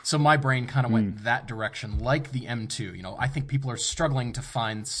there. So my brain kind of went that direction, like the M2. I think people are struggling to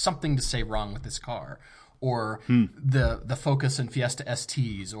find something to say wrong with this car, or the Focus and Fiesta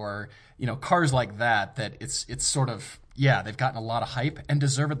STs, or cars like that. That it's sort of they've gotten a lot of hype, and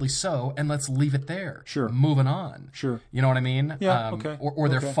deservedly so. And let's leave it there. Sure, moving on. Sure, you know what I mean? Yeah. Okay. Or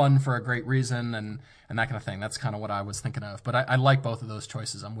they're fun for a great reason, and that kind of thing. That's kind of what I was thinking of. But I like both of those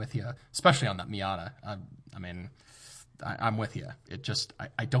choices. I'm with you, especially on that Miata. I'm with you. It just,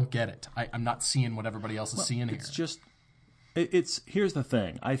 I don't get it. I'm not seeing what everybody else is seeing here. It's just, here's the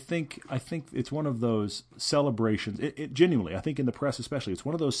thing. I think it's one of those celebrations. It genuinely, I think in the press especially, it's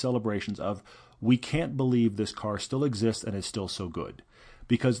one of those celebrations of, we can't believe this car still exists and is still so good,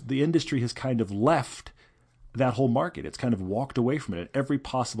 because the industry has kind of left that whole market. It's kind of walked away from it in every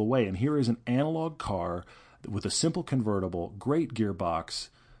possible way. And here is an analog car with a simple convertible, great gearbox,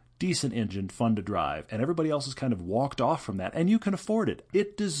 decent engine, fun to drive, and everybody else has kind of walked off from that, and you can afford it.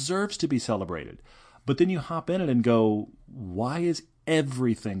 It deserves to be celebrated. But then you hop in it and go, why is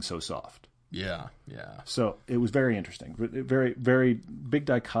everything so soft? Yeah. So it was very interesting. Very, very big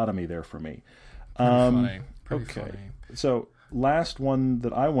dichotomy there for me. Pretty funny. So last one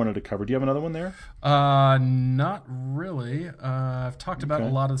that I wanted to cover. Do you have another one there? Not really. I've talked about a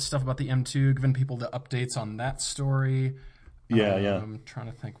lot of the stuff about the M2, given people the updates on that story. Yeah. I'm trying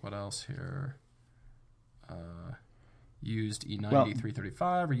to think what else here. Used E90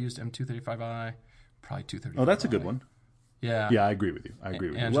 335 or used M235i? Probably 235i. Oh, that's a good one. Yeah. Yeah, I agree with you.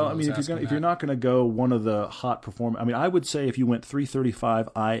 Well, I mean, if you're not going to go one of the hot I would say if you went 335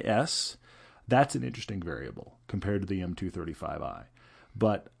 IS, that's an interesting variable compared to the M235i.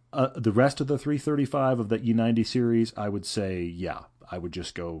 But the rest of the 335 of the E90 series, I would say, I would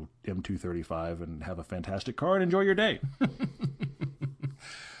just go M235 and have a fantastic car and enjoy your day.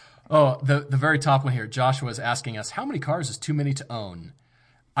 Oh, the very top one here. Joshua is asking us, how many cars is too many to own?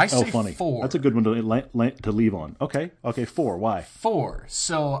 I say funny. 4. That's a good one to leave on. Okay, 4. Why? 4.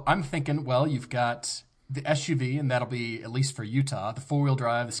 So I'm thinking, well, you've got the SUV, and that'll be, at least for Utah, the 4-wheel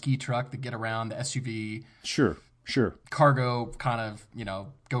drive, the ski truck, the get around, the SUV. Sure. Cargo kind of,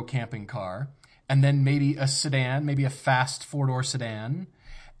 go camping car. And then maybe a sedan, maybe a fast 4-door sedan.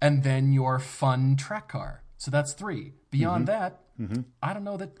 And then your fun track car. So that's 3. Beyond that, I don't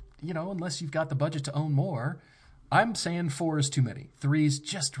know that, unless you've got the budget to own more, I'm saying 4 is too many. 3 is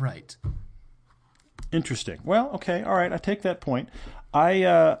just right. Interesting. Well, okay, all right. I take that point.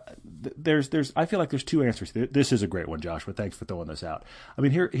 I feel like there's 2 answers. This is a great one, Joshua. Thanks for throwing this out. I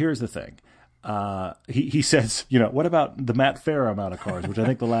mean, here's the thing. He says, what about the Matt Farah amount of cars, which I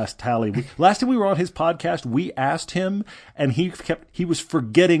think the last time we were on his podcast, we asked him, and he was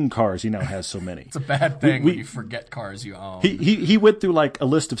forgetting cars. He now has so many. It's a bad thing when you forget cars you own. He went through like a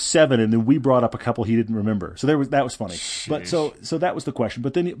list of 7, and then we brought up a couple he didn't remember. So that was funny. Sheesh. But so that was the question.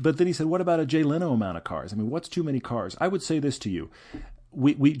 But then he said, what about a Jay Leno amount of cars? I mean, what's too many cars? I would say this to you.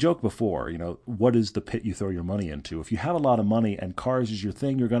 We joked before, what is the pit you throw your money into? If you have a lot of money and cars is your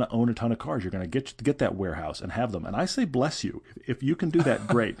thing, you're going to own a ton of cars. You're going to get that warehouse and have them. And I say, bless you. If you can do that,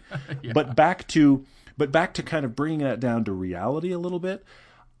 great. Yeah. But back to kind of bringing that down to reality a little bit,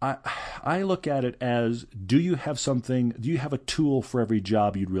 I look at it as, do you have a tool for every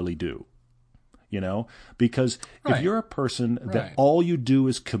job you'd really do? Because right. If you're a person that right. all you do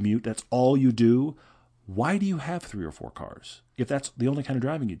is commute, that's all you do, why do you have 3 or 4 cars if that's the only kind of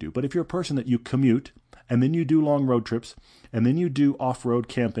driving you do? But if you're a person that you commute and then you do long road trips and then you do off-road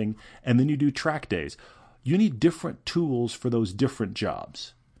camping and then you do track days, you need different tools for those different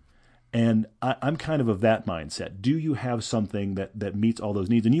jobs. And I'm kind of that mindset. Do you have something that meets all those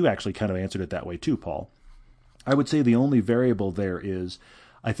needs? And you actually kind of answered it that way too, Paul. I would say the only variable there is,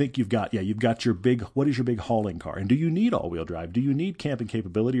 I think you've got your what is your big hauling car? And do you need all-wheel drive? Do you need camping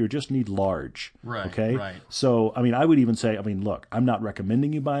capability or just need large? Right. Okay. Right. So, I mean, I would even say, look, I'm not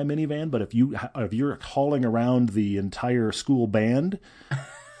recommending you buy a minivan, but if you're hauling around the entire school band,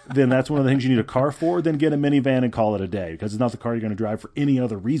 then that's one of the things you need a car for. Then get a minivan and call it a day, because it's not the car you're going to drive for any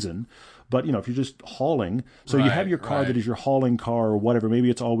other reason. But, if you're just hauling, so you have your car that is your hauling car or whatever, maybe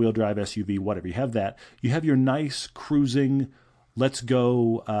it's all-wheel drive SUV, whatever. You have that. You have your nice cruising, let's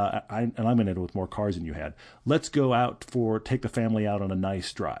go, and I'm going to end with more cars than you had. Let's go out take the family out on a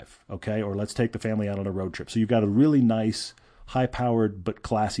nice drive, okay? Or let's take the family out on a road trip. So you've got a really nice, high-powered but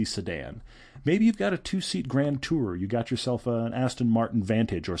classy sedan. Maybe you've got a 2-seat Grand Tourer. You got yourself an Aston Martin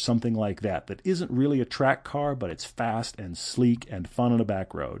Vantage or something like that isn't really a track car, but it's fast and sleek and fun on a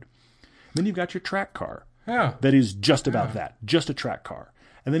back road. Then you've got your track car. Yeah. That is just about that, just a track car.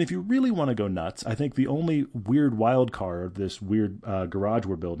 And then if you really want to go nuts, I think the only weird wild card of this weird garage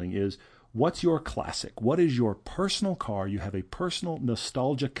we're building is, what's your classic? What is your personal car you have a personal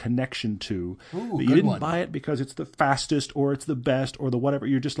nostalgia connection to? Ooh, that you didn't buy it because it's the fastest or it's the best or the whatever.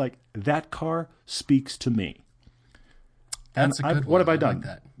 You're just like, that car speaks to me. That's a good one. What have I done? Like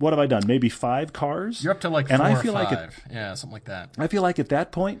that. What have I done? Maybe 5 cars? You're up to like 4 or 5. Yeah, something like that. I feel like at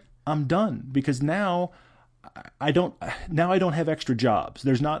that point, I'm done, because now I don't have extra jobs.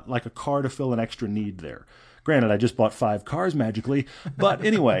 There's not like a car to fill an extra need there. Granted, I just bought 5 cars magically, but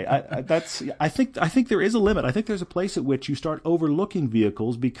anyway, I think there is a limit. I think there's a place at which you start overlooking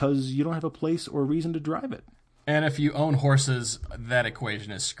vehicles because you don't have a place or a reason to drive it. And if you own horses, that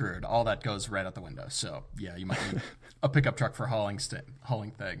equation is screwed. All that goes right out the window. So yeah, you might need a pickup truck for hauling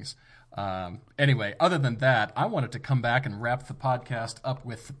things. Anyway, other than that, I wanted to come back and wrap the podcast up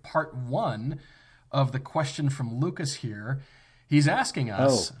with part 1 of the question from Lucas here. He's asking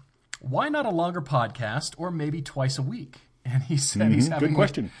us, why not a longer podcast or maybe twice a week? And he said he's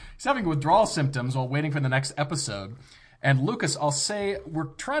having withdrawal symptoms while waiting for the next episode. And Lucas, I'll say we're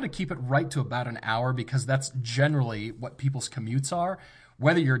trying to keep it right to about an hour, because that's generally what people's commutes are.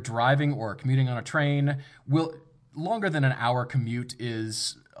 Whether you're driving or commuting on a train, longer than an hour commute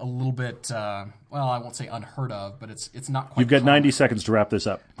is a little bit, I won't say unheard of, but it's not quite. You've got common. 90 seconds to wrap this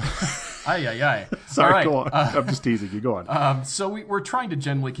up. Aye. Sorry, right. Go on. I'm just teasing you. Go on. So we're trying to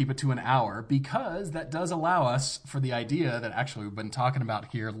generally keep it to an hour, because that does allow us for the idea that actually we've been talking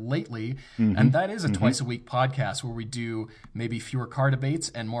about here lately, and that is a twice-a-week podcast where we do maybe fewer car debates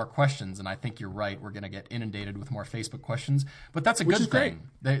and more questions. And I think you're right. We're going to get inundated with more Facebook questions, but that's a good thing.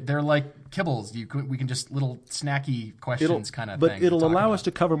 They're like kibbles. We can just little snacky questions kind of thing. But it'll allow us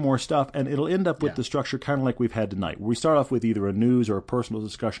to cover more stuff, and it'll end up with the structure kind of like we've had tonight, where we start off with either a news or a personal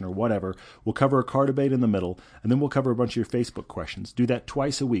discussion or whatever, cover. We'll cover a car debate in the middle, and then we'll cover a bunch of your Facebook questions. Do that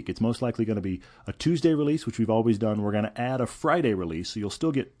twice a week. It's most likely going to be a Tuesday release, which we've always done. We're going to add a Friday release, so you'll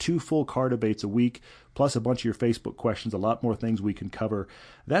still get 2 full car debates a week, plus a bunch of your Facebook questions, a lot more things we can cover.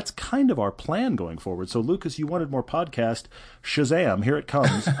 That's kind of our plan going forward. So, Lucas, you wanted more podcast. Shazam, here it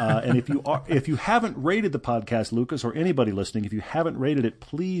comes. And if you haven't rated the podcast, Lucas, or anybody listening, if you haven't rated it,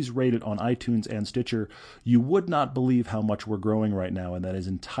 please rate it on iTunes and Stitcher. You would not believe how much we're growing right now, and that is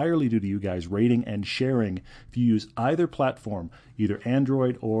entirely due to you guys rating and sharing. If you use either platform, either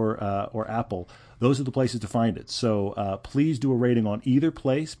Android or Apple, those are the places to find it. So please do a rating on either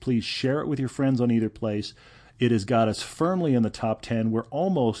place. Please share it with your friends on either place. It has got us firmly in the top 10. We're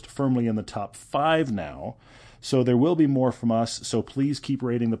almost firmly in the top 5 now. So there will be more from us. So please keep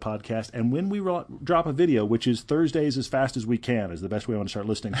rating the podcast. And when we drop a video, which is Thursdays as fast as we can, is the best way I want to start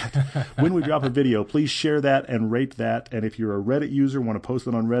listening. When we drop a video, please share that and rate that. And if you're a Reddit user, want to post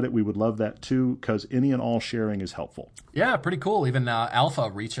it on Reddit, we would love that too, because any and all sharing is helpful. Yeah, pretty cool. Even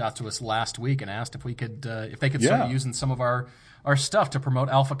Alpha reached out to us last week and asked if we could, if they could start using some of our stuff to promote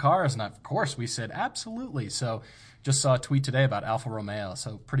Alpha cars. And of course we said absolutely. So just saw a tweet today about Alfa Romeo.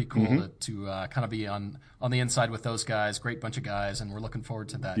 So pretty cool to kind of be on the inside with those guys. Great bunch of guys, and we're looking forward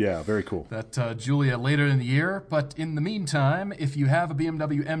to that. Yeah, very cool. That Giulia later in the year. But in the meantime, if you have a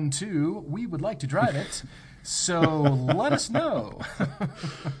BMW M2, we would like to drive it. So let us know.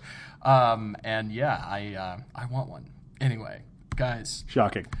 And yeah, I want one. Anyway, guys.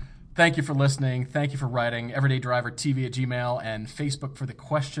 Shocking. Thank you for listening. Thank you for writing. EverydayDriverTV@gmail.com and Facebook for the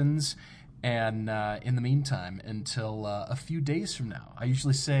questions. And in the meantime, until a few days from now, I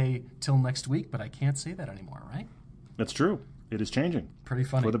usually say till next week, but I can't say that anymore, right? That's true. It is changing. Pretty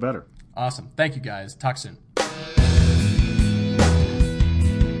funny. For the better. Awesome. Thank you, guys. Talk soon.